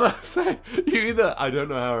 I was about to say, I don't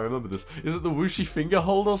know how I remember this. Is it the whooshy finger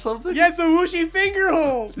hold or something? Yes, the whooshy finger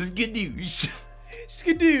hold. Skadoosh.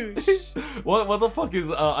 Skadoosh. What the fuck is...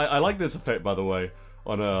 I like this effect, by the way,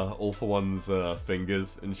 on All For One's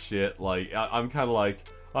fingers and shit. I'm kind of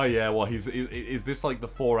oh yeah, well is this the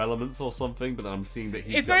 4 elements or something? But then I'm seeing that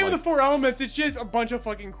he's It's not even the 4 elements, it's just a bunch of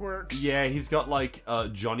fucking quirks. Yeah, he's got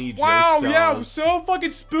Johnny Wow, Joe yeah, stars. so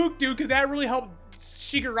fucking spooked, dude, because that really helped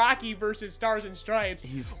Shigaraki versus Stars and Stripes.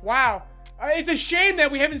 Wow. It's a shame that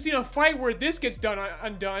we haven't seen a fight where this gets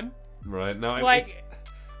undone. Right, no,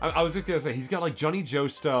 I was just gonna say, he's got Johnny Joe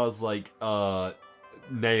stars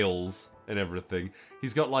nails and everything.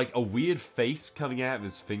 He's got a weird face coming out of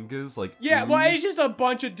his fingers, Yeah, ooze. well, it's just a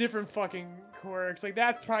bunch of different fucking quirks.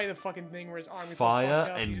 That's probably the fucking thing where his arm gets all Fire fucked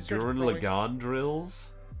up and he just starts Gurren growing. Lagann drills.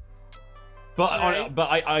 But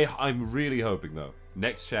Right. I'm really hoping though.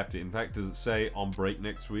 Next chapter, in fact, does it say on break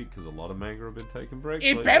next week? Because a lot of manga have been taking breaks.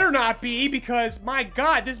 It better not be, because my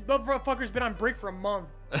god, this motherfucker's been on break for a month.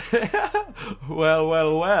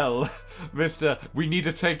 well, Mister, we need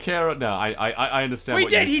to take care of. No, I understand. We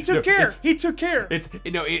did. He took care. He took care. It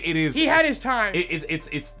is. He had his time.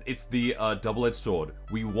 It's the double-edged sword.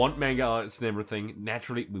 We want manga artists and everything.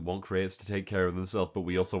 Naturally, we want creators to take care of themselves, but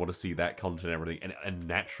we also want to see that content and everything. And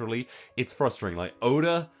naturally, it's frustrating.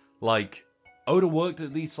 Oda worked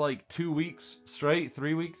at least 2 weeks straight,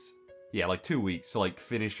 3 weeks. Yeah, 2 weeks to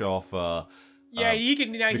finish off. Yeah, he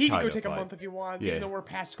can go Kaido take a fight. month if he wants, Yeah. even though we're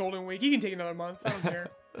past Golden Week. He can take another month. I don't care.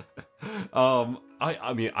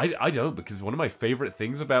 I don't, because one of my favorite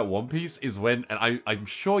things about One Piece is when, and I'm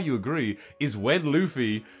sure you agree, is when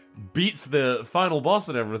Luffy beats the final boss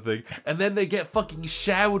and everything, and then they get fucking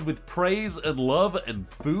showered with praise and love and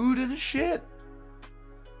food and shit.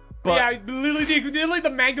 But yeah, literally the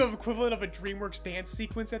manga equivalent of a DreamWorks dance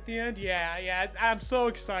sequence at the end. Yeah, I'm so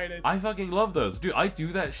excited. I fucking love those. Dude, I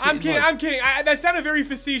do that shit. I'm kidding. That sounded very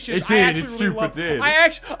facetious. It did. It super did.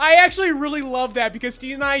 I actually really love that because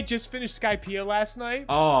Steve and I just finished Skypiea last night.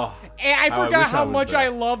 Oh. And I wish forgot how was much there. I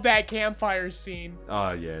love that campfire scene.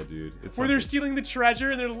 Oh, yeah, dude. It's Where they're fucking- stealing the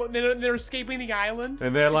treasure and they're escaping the island.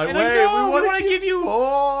 And they're like, And wait, no, we want to give you.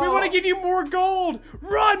 more. We want to give you more gold.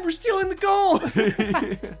 Run! We're stealing the gold.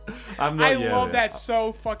 I love that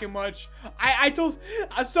so fucking much. I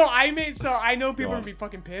know people are gonna be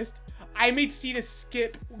fucking pissed. I made Stina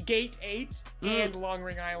skip Gate 8 and Long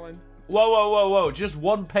Ring Island. Whoa. Just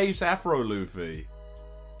one pace Afro Luffy.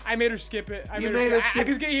 I made her skip it. You made her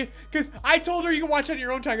skip Because I told her you can watch it on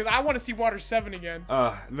your own time because I want to see Water 7 again.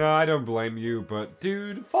 No, I don't blame you, but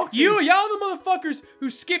dude, fuck Y'all the motherfuckers who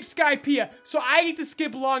skip Skypiea, so I get to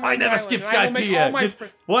skip Long Ring I never Island, skip and I will make all my Skypiea.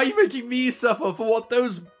 friends- Why are you making me suffer for what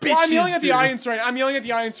those bitches Well, I'm yelling at the do?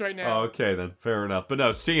 audience right now. Oh, okay then, fair enough. But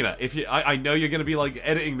no, Stina, I know you're gonna be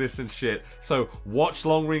editing this and shit. So watch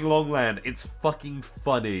Long Ring Long Land. It's fucking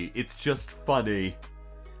funny. It's just funny.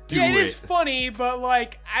 It is funny, but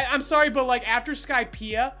I'm sorry, but after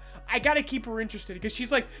Skypiea, I gotta keep her interested because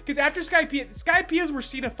she's like, because after Skypiea is where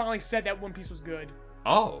Cena finally said that One Piece was good.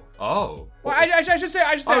 Oh. Well, I should say,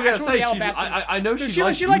 I know she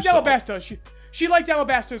liked Alabasta. She liked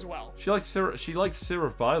Alabasta as well. She liked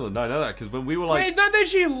Syrup Island. I know that because when we were like, it's not that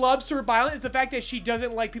she loves Syrup Island. It's the fact that she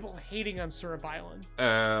doesn't like people hating on Syrup Island.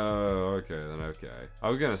 Okay. I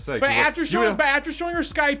was gonna say, but after showing her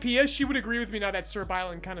Skypiea, she would agree with me now that Syrup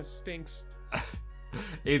Island kind of stinks.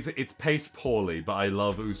 It's paced poorly, but I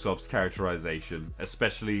love Usopp's characterization,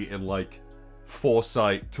 especially in like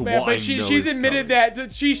foresight to what I know. But she's admitted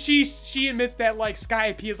that she admits that like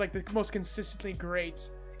Skypiea is like the most consistently great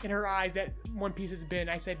in her eyes that One Piece has been.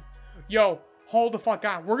 I said, yo, hold the fuck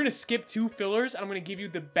on. We're gonna skip 2 fillers and I'm gonna give you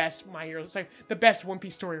the best My Hero. It's like the best One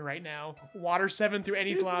Piece story right now. Water 7 through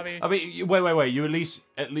Enies Lobby. I mean, wait. You at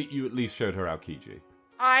least showed her Aokiji.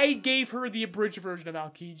 I gave her the abridged version of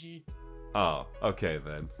Aokiji. Oh, okay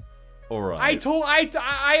then. All right.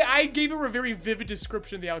 I gave her a very vivid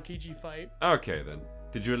description of the Aokiji fight. Okay then.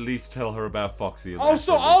 Did you at least tell her about Foxy? And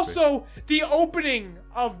Also, the opening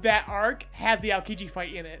of that arc has the Aokiji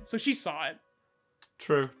fight in it, so she saw it.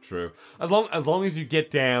 True. As long as you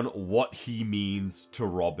get down what he means to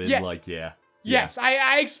Robin, yes. like yeah. Yes,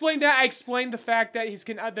 I explained that. I explained the fact that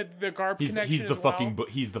the Garp connection. He's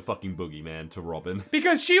the fucking boogeyman to Robin.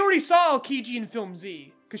 Because she already saw Aokiji in Film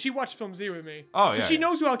Z. Because she watched Film Z with me. Oh, so she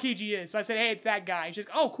knows who Aokiji is. So I said, hey, it's that guy. She's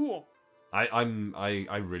like, oh, cool.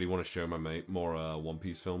 I really want to show my mate more One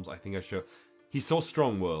Piece films. I think he saw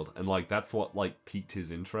Strong World, and like that's what like piqued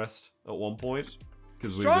his interest at one point.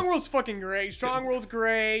 Strong World's fucking great. Strong World's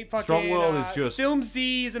great. Fucking, Strong World is just Film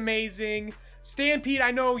Z is amazing. Stampede,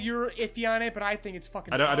 I know you're iffy on it, but I think it's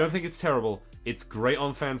fucking. I don't think it's terrible. It's great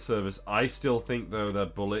on fan service. I still think though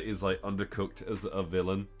that Bullet is like undercooked as a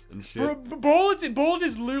villain and shit. Bullet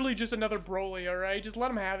is literally just another Broly, all right? Just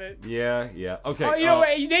let him have it. Yeah.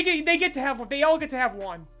 Okay. They get to have one. They all get to have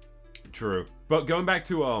one. True. But going back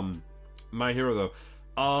to My Hero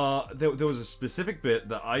though, there was a specific bit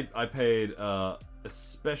that I paid a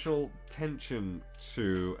special attention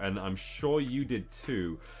to, and I'm sure you did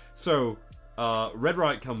too. So. Red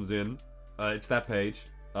Riot comes in. It's that page.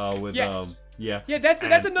 With yes. Yeah, that's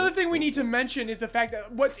another thing we need to mention is the fact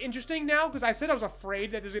that what's interesting now, because I said I was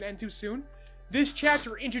afraid that this was gonna end too soon. This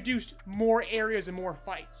chapter introduced more areas and more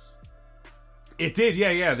fights. It did,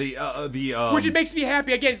 yeah. Which it makes me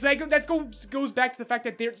happy. Again, so that goes back to the fact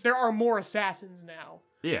that there are more assassins now.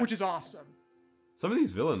 Yeah, which is awesome. Some of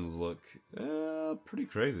these villains look pretty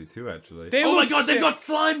crazy too, actually. Oh my god, they got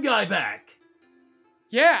Slime Guy back.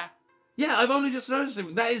 Yeah. Yeah, I've only just noticed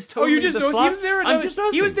him. That is totally. Oh, you just noticed he was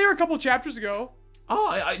there? He was there a couple chapters ago. Oh,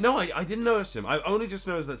 I didn't notice him. I only just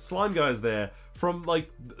noticed that Slime Guy is there from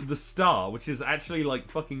like the start, which is actually like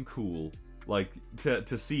fucking cool. Like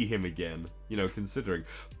to see him again, you know, considering.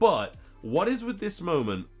 But what is with this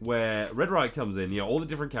moment where Red Riot comes in? You know, all the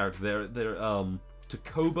different characters. They're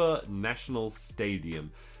Takoba National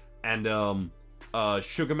Stadium, and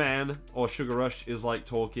Sugar Man or Sugar Rush is like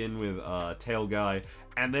talking with Tail Guy,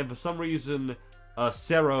 and then for some reason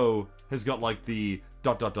Sero has got like the ...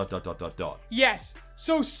 Yes,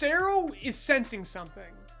 so Sero is sensing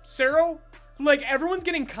something. Sero, like everyone's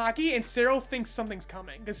getting cocky, and Sero thinks something's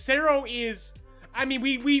coming. Because Sero is, I mean,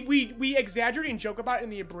 we exaggerate and joke about it in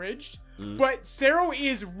the abridged, but Sero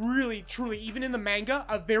is really, truly, even in the manga,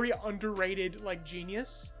 a very underrated like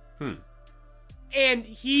genius. And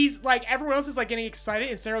he's like, everyone else is like getting excited,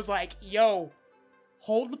 and Sero's like, yo,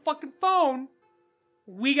 hold the fucking phone.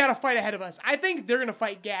 We got a fight ahead of us. I think they're gonna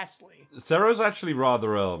fight Ghastly. Sero's actually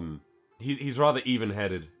rather he's rather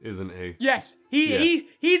even-headed, isn't he? Yes,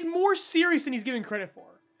 he's more serious than he's given credit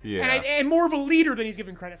for. Yeah, and more of a leader than he's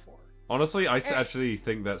given credit for. Honestly, I actually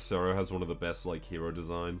think that Sero has one of the best like hero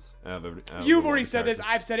designs. You've already said this.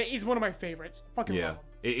 I've said it. He's one of my favorites. Fucking yeah.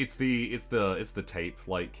 It's the tape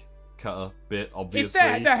like cutter bit, obviously.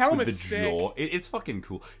 It's the helmet's sick. It's fucking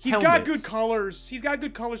cool. He's got good colors.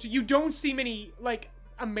 You don't see many like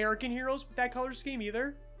American heroes with that color scheme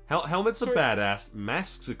either. Helmets are badass.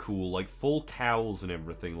 Masks are cool, like full cowls and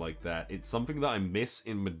everything like that. It's something that I miss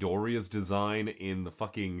in Midoriya's design in the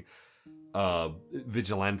fucking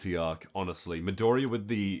Vigilante arc, honestly. Midoriya with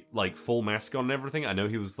the like full mask on and everything. I know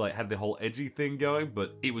he was like had the whole edgy thing going,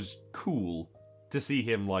 but it was cool to see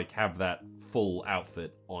him like have that full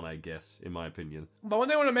outfit on, I guess, in my opinion. But one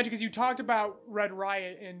thing I want to mention, because you talked about Red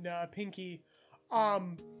Riot and Pinky,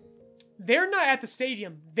 they're not at the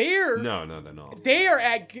stadium. No, they're not. They are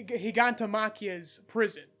at Gigantamakia's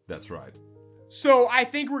prison. That's right. So I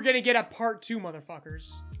think we're gonna get a part 2,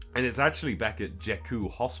 motherfuckers. And it's actually back at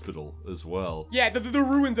Jeku Hospital as well. Yeah, the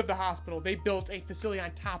ruins of the hospital. They built a facility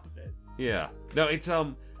on top of it. Yeah. No, it's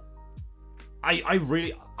I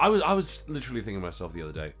was literally thinking to myself the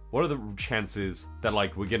other day, what are the chances that,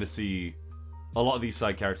 like, we're gonna see a lot of these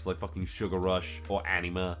side characters like fucking Sugar Rush or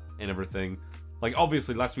Anima and everything? Like,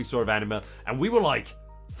 obviously, last we saw of Anima, and we were like,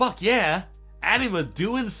 fuck yeah, Anima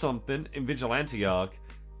doing something in Vigilante Arc.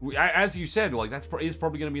 As you said, like, is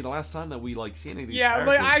probably gonna be the last time that we, like, see any of these characters.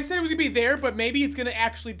 Like, I said it was gonna be there, but maybe it's gonna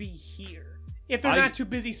actually be here. If they're not too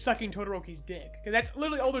busy sucking Todoroki's dick. Because that's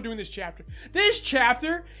literally all they're doing this chapter. This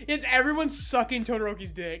chapter is everyone sucking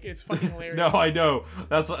Todoroki's dick. It's fucking hilarious. No, I know.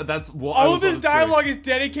 That's what all of this dialogue is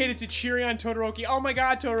dedicated to cheering on Todoroki. Oh my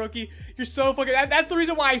god, Todoroki. You're so fucking... That's the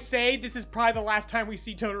reason why I say this is probably the last time we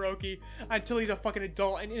see Todoroki until he's a fucking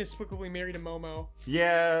adult and inexplicably married to Momo.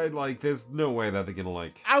 Yeah, like, there's no way that they're gonna,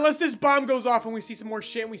 like... Unless this bomb goes off and we see some more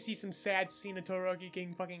shit and we see some sad scene of Todoroki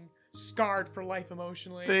getting fucking scarred for life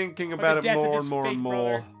emotionally. Thinking about it more and more and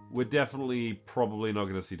more, brother. we're definitely probably not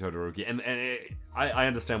going to see Todoroki. And I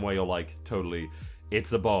understand why you're like, totally,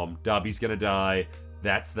 it's a bomb. Darby's going to die.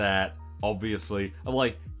 That's that, obviously. I'm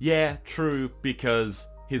like, yeah, true, because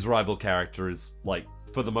his rival character is, like,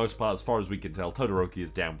 for the most part, as far as we can tell, Todoroki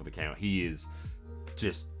is down for the count. He is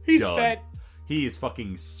just He's done. spent. He is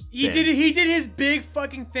fucking spent. He did his big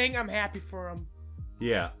fucking thing. I'm happy for him.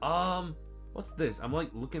 Yeah, what's this? I'm like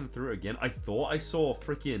looking through it again. I thought I saw a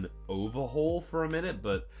freaking overhaul for a minute,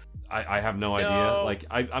 but I have no idea. Like,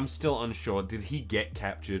 I'm still unsure. Did he get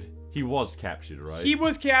captured? He was captured, right? He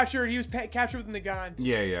was captured. He was captured within the Gaunt.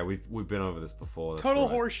 Yeah, we've been over this before. That's Total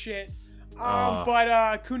right. horse shit.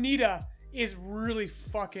 But Kunita is really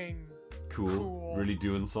fucking cool. Really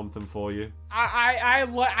doing something for you.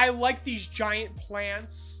 I like these giant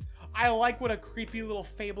plants. I like what a creepy little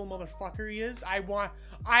fable motherfucker he is.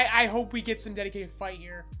 I hope we get some dedicated fight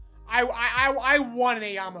here. I want an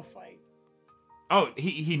Aoyama fight. Oh,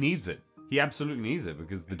 he needs it. He absolutely needs it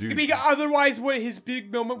because the dude... Because otherwise, what his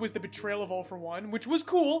big moment was the betrayal of All For One, which was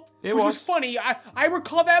cool. Which was funny. I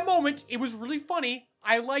recall that moment. It was really funny.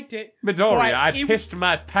 I liked it. Midoriya, I pissed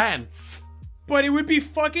my pants. But it would be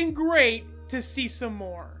fucking great to see some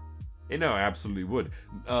more. No, I absolutely would.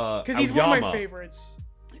 Because he's one of my favorites.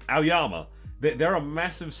 Aoyama. There are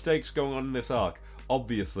massive stakes going on in this arc,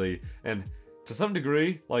 obviously, and to some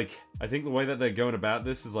degree, like, I think the way that they're going about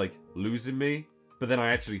this is, like, losing me, but then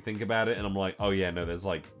I actually think about it, and I'm like, oh yeah, no, there's,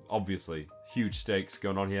 like, obviously, huge stakes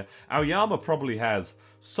going on here. Aoyama probably has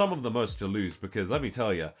some of the most to lose, because, let me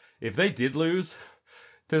tell you, if they did lose,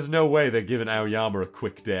 there's no way they're giving Aoyama a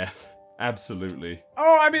quick death. Absolutely.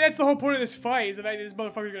 Oh, I mean, that's the whole point of this fight, is that this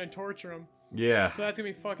motherfucker's gonna torture him. Yeah. So that's gonna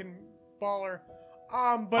be fucking baller.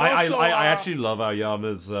 But I actually love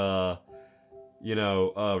Aoyama's,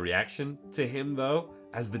 reaction to him, though.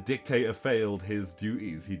 As the dictator failed his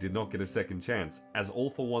duties, he did not get a second chance. As All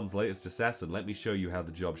For One's latest assassin, let me show you how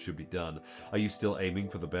the job should be done. Are you still aiming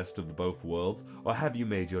for the best of the both worlds, or have you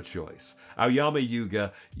made your choice? Aoyama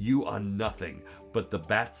Yuga, you are nothing but the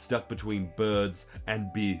bat stuck between birds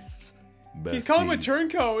and beasts. He's calling him a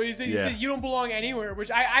turncoat. He says you don't belong anywhere,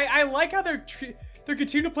 which I like how they're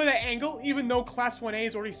continuing to play that angle, even though Class 1A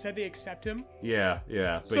has already said they accept him. Yeah.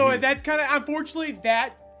 So that's kind of, unfortunately,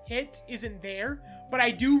 that hit isn't there, but I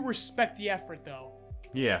do respect the effort, though.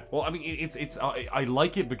 Yeah, well, I mean, it's I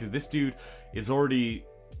like it because this dude is already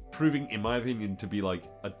proving, in my opinion, to be like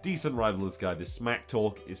a decent rival. This guy, the smack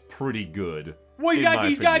talk is pretty good. Well,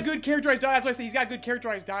 he's got good characterized dialogue. That's why I say he's got good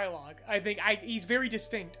characterized dialogue. I think he's very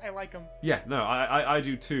distinct. I like him. Yeah, no, I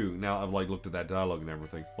do too. Now I've like looked at that dialogue and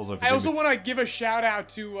everything. I also want to give a shout out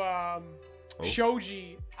to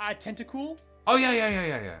Shoji Tentacool. Oh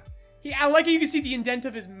yeah. I like how you can see the indent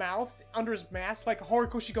of his mouth under his mask, like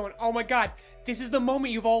Horikoshi going, oh my god, this is the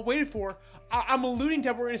moment you've all waited for. I'm alluding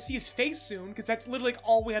to we're going to see his face soon, because that's literally like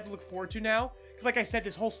all we have to look forward to now. Because like I said,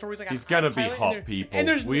 this whole story's like he's gonna be hot, people.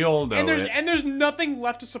 We all know it. And there's nothing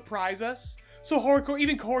left to surprise us. So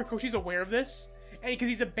even Horikoshi's aware of this, and because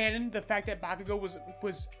he's abandoned the fact that Bakugo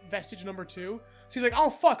was vestige number 2. So he's like, oh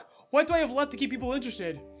fuck, what do I have left to keep people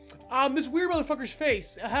interested? This weird motherfucker's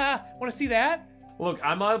face. Want to see that? Look,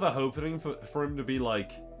 I'm either hoping for him to be,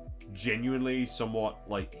 like, genuinely somewhat,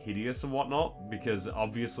 like, hideous and whatnot, because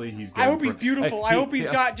obviously he's going I hope he's beautiful. I hope he's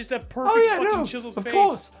got just a perfect fucking chiseled face. Of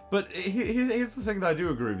course. But here's the thing that I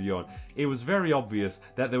do agree with you on. It was very obvious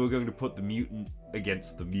that they were going to put the mutant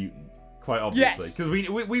against the mutant. Quite obviously. Because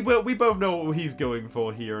we both know what he's going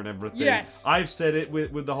for here and everything. Yes. I've said it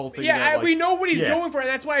with the whole thing. Yeah, we know what he's going for, and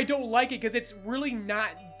that's why I don't like it, because it's really not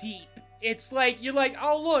deep. It's like, you're like,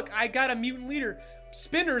 oh look, I got a mutant leader.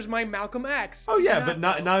 Spinner's my Malcolm X. Oh yeah, but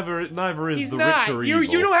neither is the rich or evil.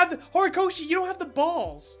 You don't have the Horikoshi. You don't have the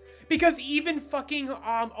balls, because even fucking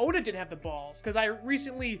Oda didn't have the balls. Because I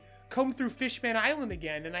recently comb through Fishman Island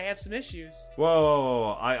again, and I have some issues.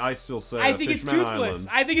 Whoa. I still say I think it's Fishman toothless.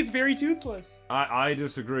 Island. I think it's very toothless. I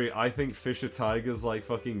disagree. I think Fisher Tiger's, like,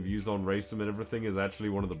 fucking views on racism and everything is actually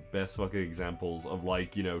one of the best fucking examples of,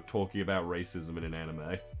 like, you know, talking about racism in an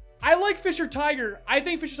anime. I like Fisher Tiger. I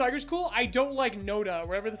think Fisher Tiger's cool. I don't like Noda,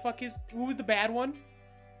 whatever the fuck is... Who was the bad one?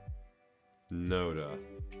 Noda.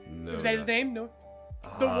 Was that his name? No.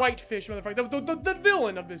 The whitefish motherfucker. The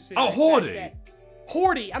villain of this series. Oh, Horty!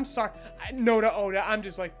 Horty. I'm sorry. Noda Oda. I'm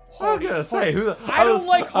just like, Horty. I was gonna say, who the... I don't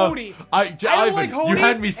like Horty. I don't like Horty. You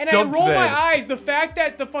had me stumped and I roll then. my eyes. The fact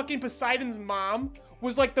that the fucking Poseidon's mom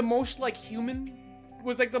was like the most like human...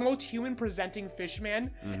 Was like the most human presenting fishman.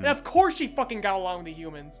 And of course she fucking got along with the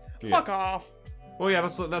humans. Yeah. Fuck off. Well, yeah,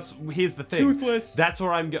 that's here's the thing. Toothless. That's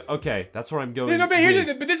where I'm okay. That's where I'm going. No, but here's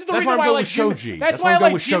the, but this is the reason why I like Shoji. That's why I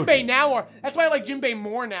like Jinbei now. That's why I like Jinbei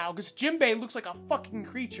more now, because Jinbei looks like a fucking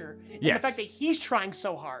creature. And the fact that he's trying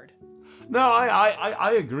so hard. No,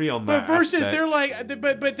 I agree on that. But versus aspect. they're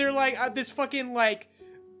like, but they're like this fucking like.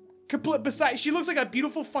 Besides, she looks like a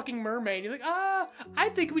beautiful fucking mermaid. He's like, I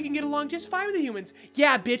think we can get along just fine with the humans.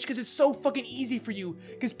 Yeah, bitch, because it's so fucking easy for you.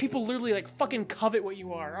 Because people literally like fucking covet what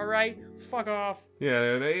you are. All right, fuck off.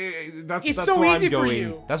 Yeah, that's so where easy I'm going. for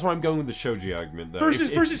you. That's where I'm going with the Shoji argument, though.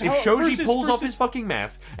 If Shoji pulls off his fucking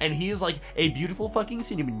mask and he is like a beautiful fucking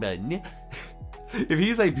cinnamon bun. If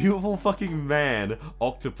he's a beautiful fucking man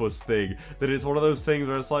octopus thing, then it's one of those things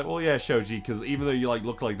where it's like, well, yeah, Shoji, because even though you like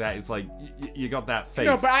look like that, it's like you got that face.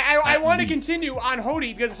 No, but I want to continue on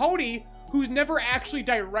Hody, because Hody, who's never actually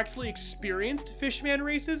directly experienced fishman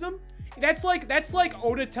racism, that's like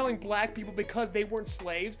Oda telling black people because they weren't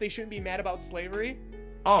slaves, they shouldn't be mad about slavery.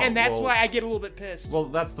 Oh, and that's why I get a little bit pissed. Well,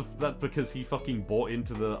 that's because he fucking bought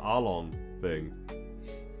into the Arlong thing.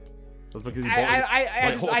 That's because he bought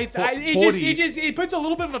it puts a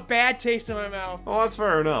little bit of a bad taste in my mouth. Oh, that's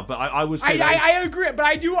fair enough, but I would say I agree, but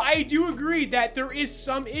I do agree that there is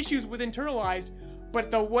some issues with internalized,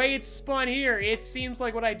 but the way it's spun here, it seems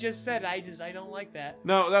like what I just said. I don't like that.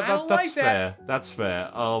 No, that's fair. That's fair.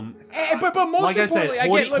 But most like importantly, I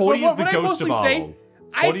said, Horty is the ghost of Arlong.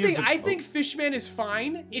 I think Fishman is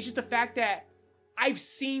fine. It's just the fact that I've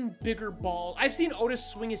seen bigger balls. I've seen Otis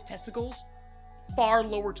swing his testicles far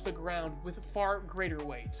lower to the ground with far greater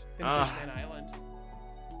weight than Fishman Island.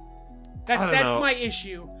 That's my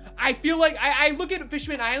issue. I feel like I look at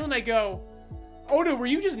Fishman Island, I go, Oda, were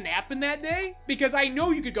you just napping that day? Because I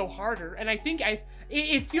know you could go harder, and I think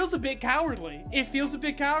it feels a bit cowardly. It feels a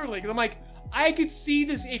bit cowardly, because I'm like, I could see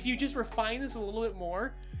this, if you just refine this a little bit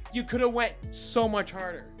more, you could have went so much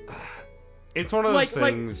harder. It's one of those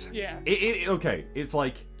things. Yeah. Okay, it's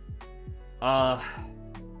like,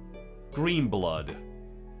 Greenblood.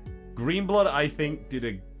 Greenblood, I think, did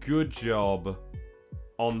a good job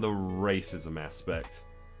on the racism aspect,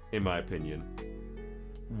 in my opinion.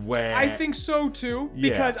 Where I think so too,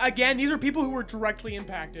 because again, these are people who were directly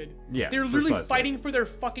impacted. Yeah, they're literally fighting for their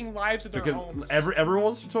fucking lives at their homes. Everyone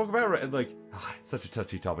wants to talk about like, it's such a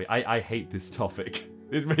touchy topic. I hate this topic.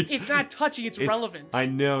 It's not touchy, it's relevant. I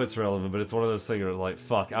know it's relevant, but it's one of those things where it's like,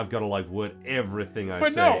 fuck, I've got to like word everything I say.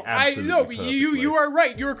 But no, perfectly. you are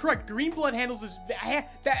right. You are correct. Greenblood handles this.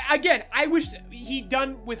 Again, I wish he'd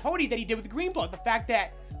done with Hody that he did with Greenblood. The fact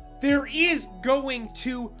that there is going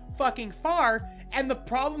too fucking far, and the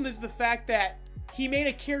problem is the fact that he made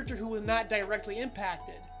a character who was not directly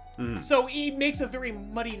impacted. So he makes a very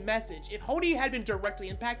muddy message. If Hody had been directly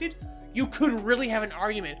impacted, you could really have an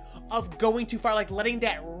argument of going too far, like letting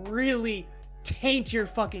that really taint your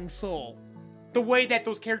fucking soul, the way that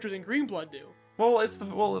those characters in Greenblood do. Well,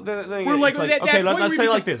 the thing. We're like, okay, let's say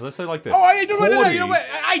like this. Let's say like this. Oh, no, you know what?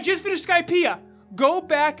 I just finished Skypiea. Go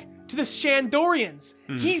back to the Shandorians.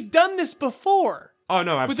 He's done this before. Oh,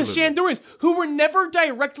 no, absolutely. With the Shandorians, who were never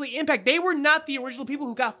directly impacted. They were not the original people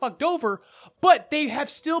who got fucked over, but they have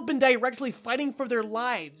still been directly fighting for their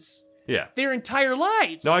lives. Yeah. Their entire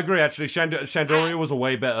lives. No, I agree, actually. Shandoria was a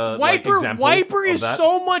way better example Wiper of is that.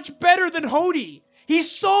 so much better than Hody. He's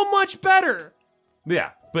so much better.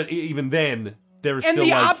 Yeah, but even then, there is still, And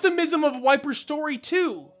the optimism of Wiper's story,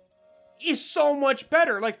 too, is so much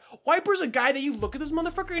better. Like, Wiper's a guy that you look at this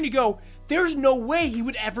motherfucker and you go, there's no way he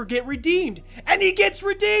would ever get redeemed. And he gets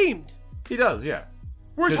redeemed. He does, yeah.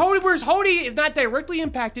 Whereas Hody is not directly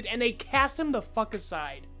impacted, and they cast him the fuck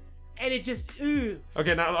aside. And it just,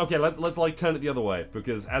 Okay, let's like turn it the other way,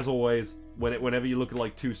 because as always, whenever you look at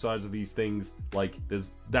like two sides of these things, like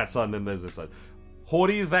there's that side and then there's this side.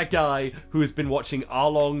 Horty is that guy who has been watching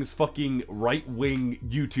Arlong's fucking right-wing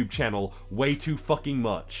YouTube channel way too fucking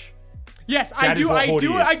much. Yes, I do.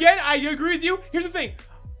 Again, I agree with you. Here's the thing.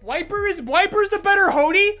 Wiper's the better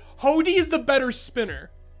Hody. Hody is the better spinner.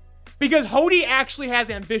 Because Hody actually has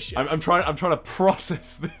ambition. I'm trying to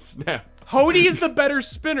process this now. Hody is the better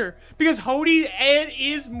spinner because Hody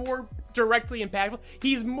is more directly impactful.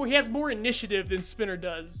 He has more initiative than Spinner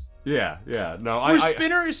does. Yeah. No,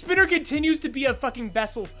 Spinner continues to be a fucking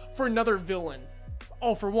vessel for another villain.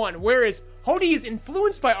 All for one. Whereas Hody is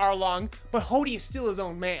influenced by Arlong, but Hody is still his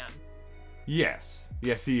own man. Yes,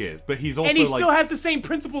 he is. But he's also and he still has the same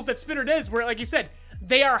principles that Spinner does, where, like you said,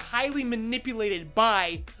 they are highly manipulated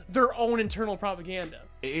by their own internal propaganda.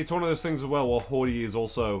 It's one of those things as well where Hody is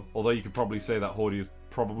also, although you could probably say that Hody is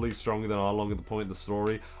probably stronger than Arlong at the point of the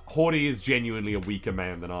story, Hody is genuinely a weaker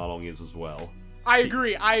man than Arlong is as well. I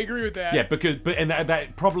agree with that. Yeah,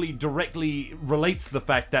 that probably directly relates to the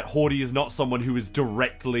fact that Hody is not someone who is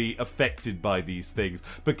directly affected by these things,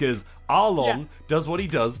 because Arlong does what he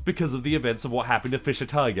does because of the events of what happened to Fisher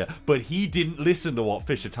Tiger, but he didn't listen to what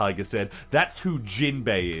Fisher Tiger said. That's who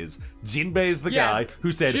Jinbei is. Jinbei is the guy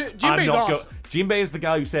who said, Jinbei is the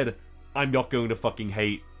guy who said, I'm not going to fucking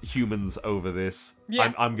hate humans over this.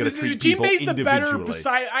 Yeah. I'm going to treat people individually. The better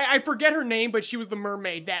beside, I forget her name, but she was the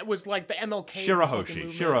mermaid that was like the MLK.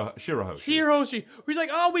 Shirahoshi. Who's like,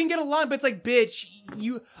 oh, we can get along, but it's like, bitch,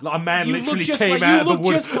 a man literally came out of the woods.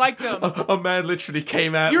 You look just like them. A man literally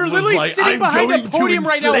came out. You're and was literally like, sitting I'm behind going the podium to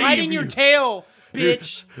right now, hiding you. your tail.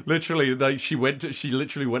 Bitch. Literally, like she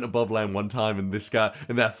literally went above land one time, and this guy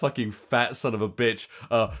and that fucking fat son of a bitch,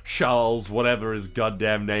 Charles, whatever his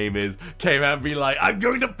goddamn name is, came out and be like, "I'm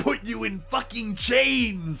going to put you in fucking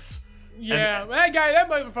chains." Yeah, that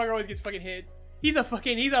motherfucker always gets fucking hit. He's a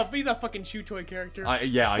fucking chew toy character. I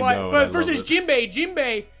know. But versus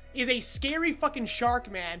Jinbei is a scary fucking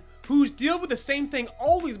shark man who's dealt with the same thing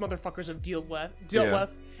all these motherfuckers have dealt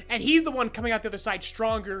with. And he's the one coming out the other side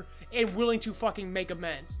stronger and willing to fucking make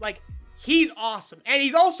amends. Like, he's awesome. And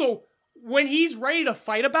he's also, when he's ready to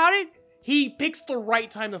fight about it, he picks the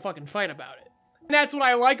right time to fucking fight about it. And that's what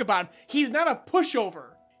I like about him. He's not a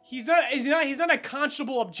pushover. He's not a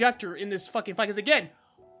conscionable objector in this fucking fight. Because again,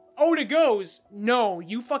 Oda goes, no,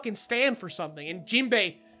 you fucking stand for something. And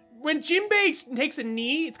when Jinbei takes a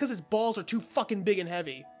knee, it's because his balls are too fucking big and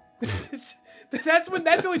heavy. That's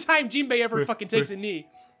the only time Jinbei ever fucking takes a knee.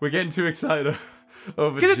 We're getting too excited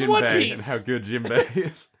over Jinbei and how good Jinbei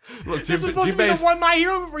is. Look, this was supposed to be the One My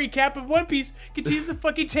Hero recap, but One Piece continues to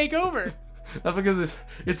fucking take over. That's because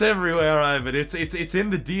it's everywhere, Ivan. It's in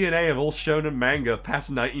the DNA of all shonen manga past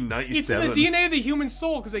 1997. It's in the DNA of the human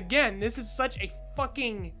soul, because again, this is such a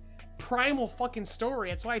fucking primal fucking story.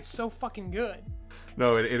 That's why it's so fucking good.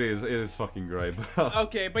 No, it is fucking great.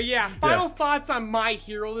 Okay, but yeah, final thoughts on My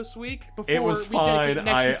Hero this week before we dedicate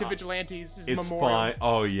next week to Vigilantes. It's Memorial. Fine.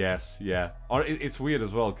 Oh yes, yeah. It's weird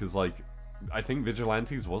as well because like I think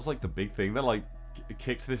Vigilantes was like the big thing that like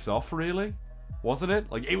kicked this off, really, wasn't it?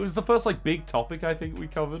 Like it was the first like big topic I think we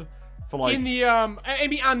covered for like in the I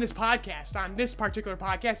mean on this particular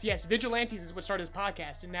podcast. Yes, Vigilantes is what started this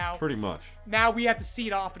podcast, and now pretty much now we have to see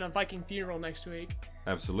it off in a Viking funeral next week.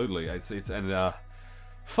 Absolutely, and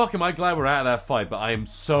fuck, am I glad we're out of that fight, but I am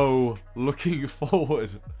so looking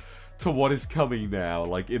forward to what is coming now,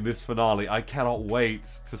 like in this finale. I cannot wait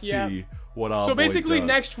to see what our So basically does.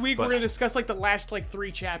 Next week we're going to discuss like the last like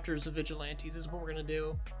 3 chapters of Vigilantes is what we're going to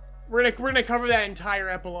do. We're going to cover that entire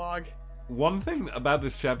epilogue. One thing about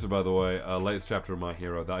this chapter, by the way, latest chapter of My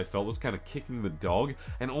Hero, that I felt was kind of kicking the dog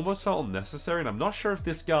and almost felt unnecessary, and I'm not sure if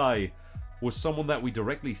this guy was someone that we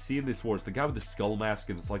directly see in this war. It's the guy with the skull mask,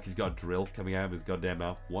 and it's like he's got a drill coming out of his goddamn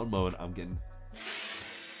mouth. One moment, I'm getting...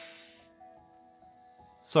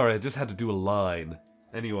 Sorry, I just had to do a line.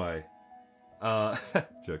 Anyway.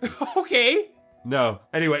 Joking. Okay. No.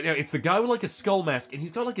 Anyway, no, it's the guy with like a skull mask, and he's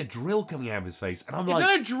got like a drill coming out of his face, and I'm like... It's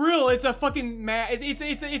not a drill, it's a fucking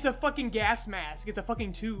it's a fucking gas mask. It's a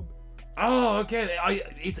fucking tube. Oh, okay.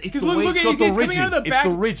 It's the look, way look, it's got the ridges. It's the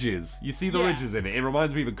ridges. You see the ridges in it. It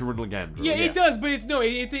reminds me of a Gurren Lagann drill. Yeah, it does, but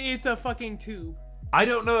it's a fucking tube. I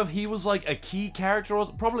don't know if he was like a key character or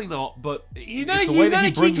probably not, but he's not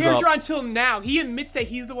a key character until now. He admits that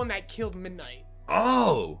he's the one that killed Midnight.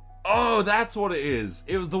 Oh, that's what it is.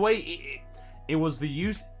 It was the way it was the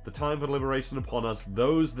use. The time for liberation upon us.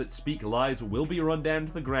 Those that speak lies will be run down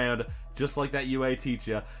to the ground, just like that UA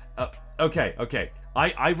teacher. Okay.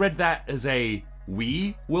 I read that as a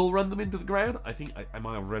we will run them into the ground. I think I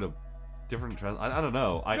might have read a different I don't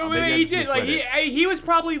know. He did. Like he was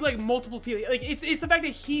probably like multiple people. Like it's the fact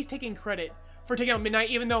that he's taking credit for taking out Midnight,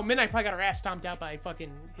 even though Midnight probably got her ass stomped out by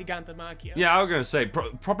fucking Higanta Makia. Yeah, I was gonna say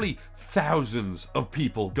probably thousands of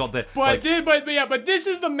people got there. But this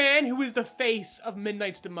is the man who is the face of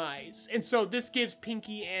Midnight's demise, and so this gives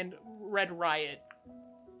Pinky and Red Riot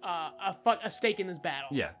a stake in this battle.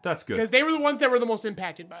 Yeah, that's good. Because they were the ones that were the most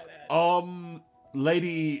impacted by that.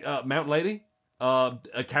 Lady, Mount Lady,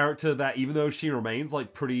 a character that even though she remains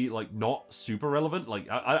like pretty like not super relevant, like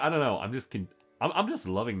I don't know, I'm just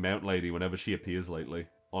loving Mount Lady whenever she appears lately.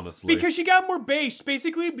 Honestly, because she got more base.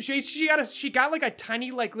 Basically, she got like a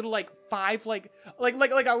tiny like little like 5 like a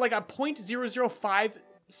 0.005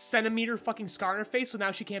 centimeter fucking scar on her face. So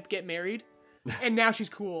now she can't get married, and now she's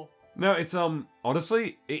cool. No, it's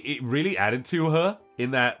honestly, it really added to her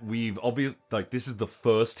in that we've this is the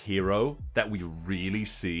first hero that we really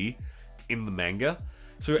see in the manga.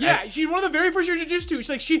 So yeah, she's one of the very first you're introduced to. She's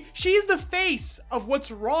like she's the face of what's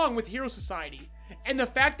wrong with Hero Society. And the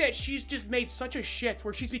fact that she's just made such a shift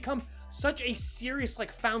where she's become such a serious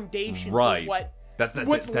like foundation for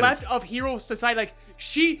what's left of Hero Society. Like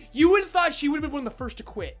you would have thought she would have been one of the first to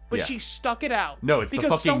quit, but she stuck it out. No, it's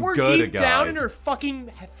because the fucking somewhere good deep down in her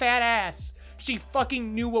fucking fat ass, she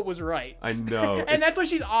fucking knew what was right. I know, and that's why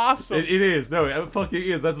she's awesome. It is. No, it fucking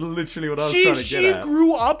is. That's literally what I was trying to get at. She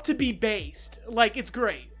grew up to be based. Like it's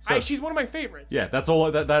great. So, she's one of my favorites. Yeah, that's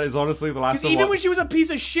all. That is honestly the last. Because even when she was a piece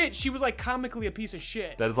of shit, she was like comically a piece of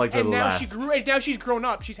shit. That is like the last. And now she's grown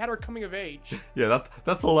up. She's had her coming of age. Yeah,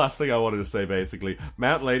 that's the last thing I wanted to say. Basically,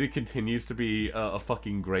 Mount Lady continues to be a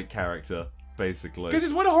fucking great character. Basically, because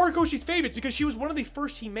it's one of Horikoshi's favorites. Because she was one of the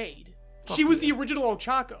first he made. She was the original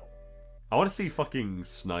Ochako. I want to see fucking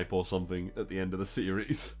Snipe or something at the end of the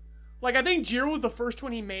series. Like, I think Jiro was the first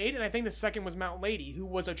one he made, and I think the second was Mount Lady, who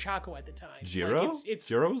was Ochako at the time. Jiro? Like,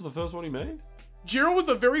 Jiro was the first one he made? Jiro was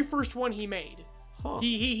the very first one he made. Huh.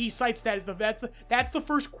 He cites that as that's the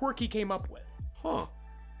first quirk he came up with. Huh.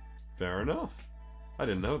 Fair enough. I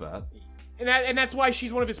didn't know that. And that's why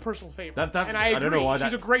she's one of his personal favorites. And I agree. don't know why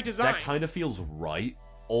she's a great design. That kind of feels right.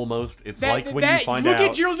 Almost. It's like when you find look out...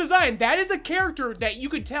 Look at Jiro's design. That is a character that you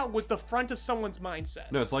could tell was the front of someone's mindset.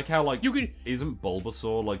 No, it's like how, like, isn't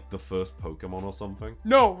Bulbasaur, like, the first Pokemon or something?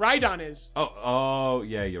 No, Rhydon is. Oh,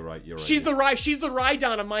 yeah, you're right. She's the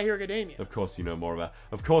Rhydon of My Hero Academia. Of course you know more about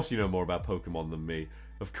Pokemon than me.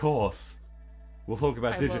 Of course. We'll talk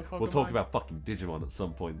about We'll talk about fucking Digimon at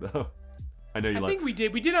some point, though. I know you I think we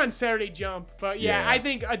did. We did on Saturday Jump, but yeah, I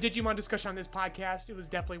think a Digimon discussion on this podcast, it was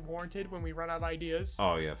definitely warranted when we run out of ideas.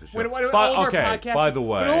 Oh yeah, for sure. When all of our podcasts, by the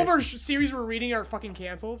way, when all of our series we're reading are fucking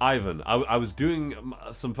canceled. Ivan, I was doing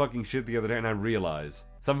some fucking shit the other day and I realized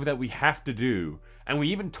something that we have to do, and we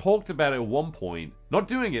even talked about it at one point, not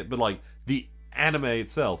doing it, but like the anime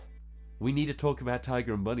itself. We need to talk about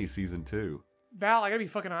Tiger and Bunny Season 2. Val, I gotta be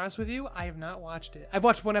fucking honest with you, I have not watched it. I've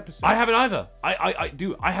watched one episode. I haven't either. I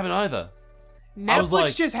haven't either.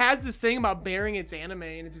 Netflix just has this thing about burying its anime,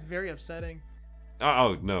 and it's very upsetting.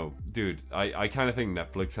 Oh no, dude! I kind of think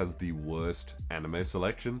Netflix has the worst anime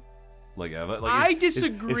selection, like ever. Like, I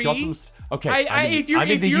disagree. It's got some. Okay, if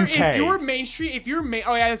you're mainstream,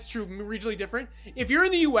 oh yeah, that's true. Regionally different. If you're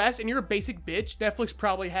in the U.S. and you're a basic bitch, Netflix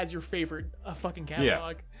probably has your favorite fucking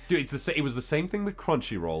catalog. Yeah. Dude, it was the same thing with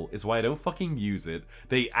Crunchyroll. Is why I don't fucking use it.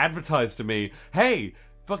 They advertised to me, hey,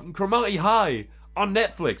 fucking Cromartie High on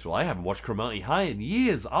Netflix. Well, I haven't watched Cromartie High in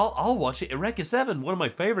years. I'll watch it. Eureka 7, one of my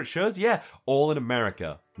favorite shows. Yeah, all in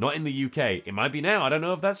America, not in the UK. It might be now. I don't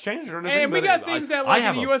know if that's changed or anything. And we got things that like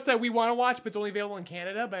in the US that we want to watch, but it's only available in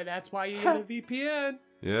Canada. But that's why you get a VPN.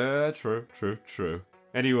 Yeah, true.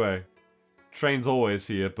 Anyway, train's always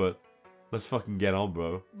here, but let's fucking get on,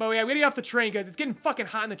 bro. But yeah, we gotta get off the train, guys. It's getting fucking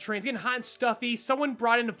hot in the train. It's getting hot and stuffy. Someone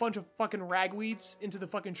brought in a bunch of fucking ragweeds into the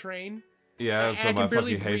fucking train. Yeah, so my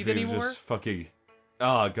fucking hay fever just fucking...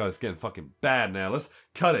 Oh god, it's getting fucking bad now. Let's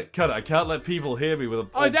cut it. I can't let people hear me with a...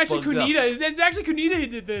 Oh, it's actually Kunita. It's actually Kunita who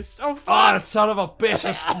did this. Oh, fuck. Oh, the son of a bitch.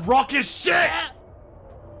 This rock is shit!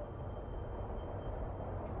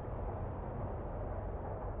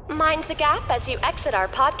 Mind the gap as you exit our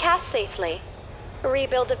podcast safely.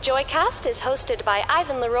 Rebuild of Joycast is hosted by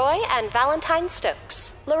Ivan Leroy and Valentine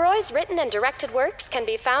Stokes. Leroy's written and directed works can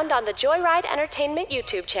be found on the Joyride Entertainment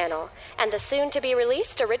YouTube channel and the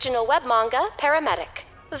soon-to-be-released original web manga, Paramedic.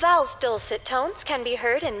 Val's dulcet tones can be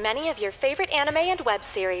heard in many of your favorite anime and web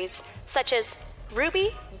series, such as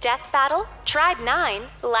Ruby, Death Battle, Tribe 9,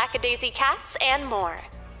 Lackadaisy Cats, and more.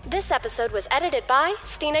 This episode was edited by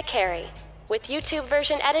Stina Carey, with YouTube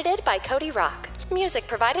version edited by Cody Rock. Music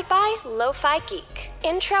provided by Lo-Fi Geek.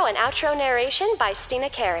 Intro and outro narration by Stina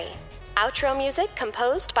Carey. Outro music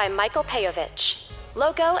composed by Michael Pejovich.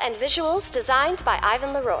 Logo and visuals designed by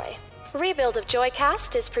Ivan Leroy. Rebuild of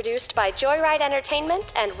Joycast is produced by Joyride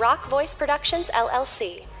Entertainment and Rock Voice Productions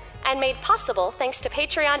LLC, and made possible thanks to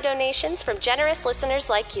Patreon donations from generous listeners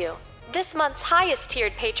like you. This month's highest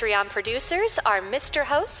tiered Patreon producers are Mr.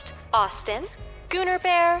 Host, Austin, Gooner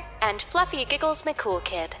Bear, and Fluffy Giggles McCool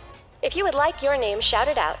Kid. If you would like your name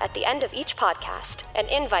shouted out at the end of each podcast, an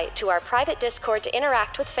invite to our private Discord to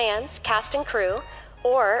interact with fans, cast and crew,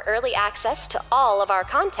 or early access to all of our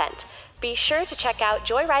content, be sure to check out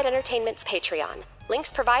Joyride Entertainment's Patreon.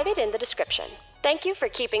 Links provided in the description. Thank you for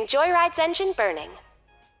keeping Joyride's engine burning.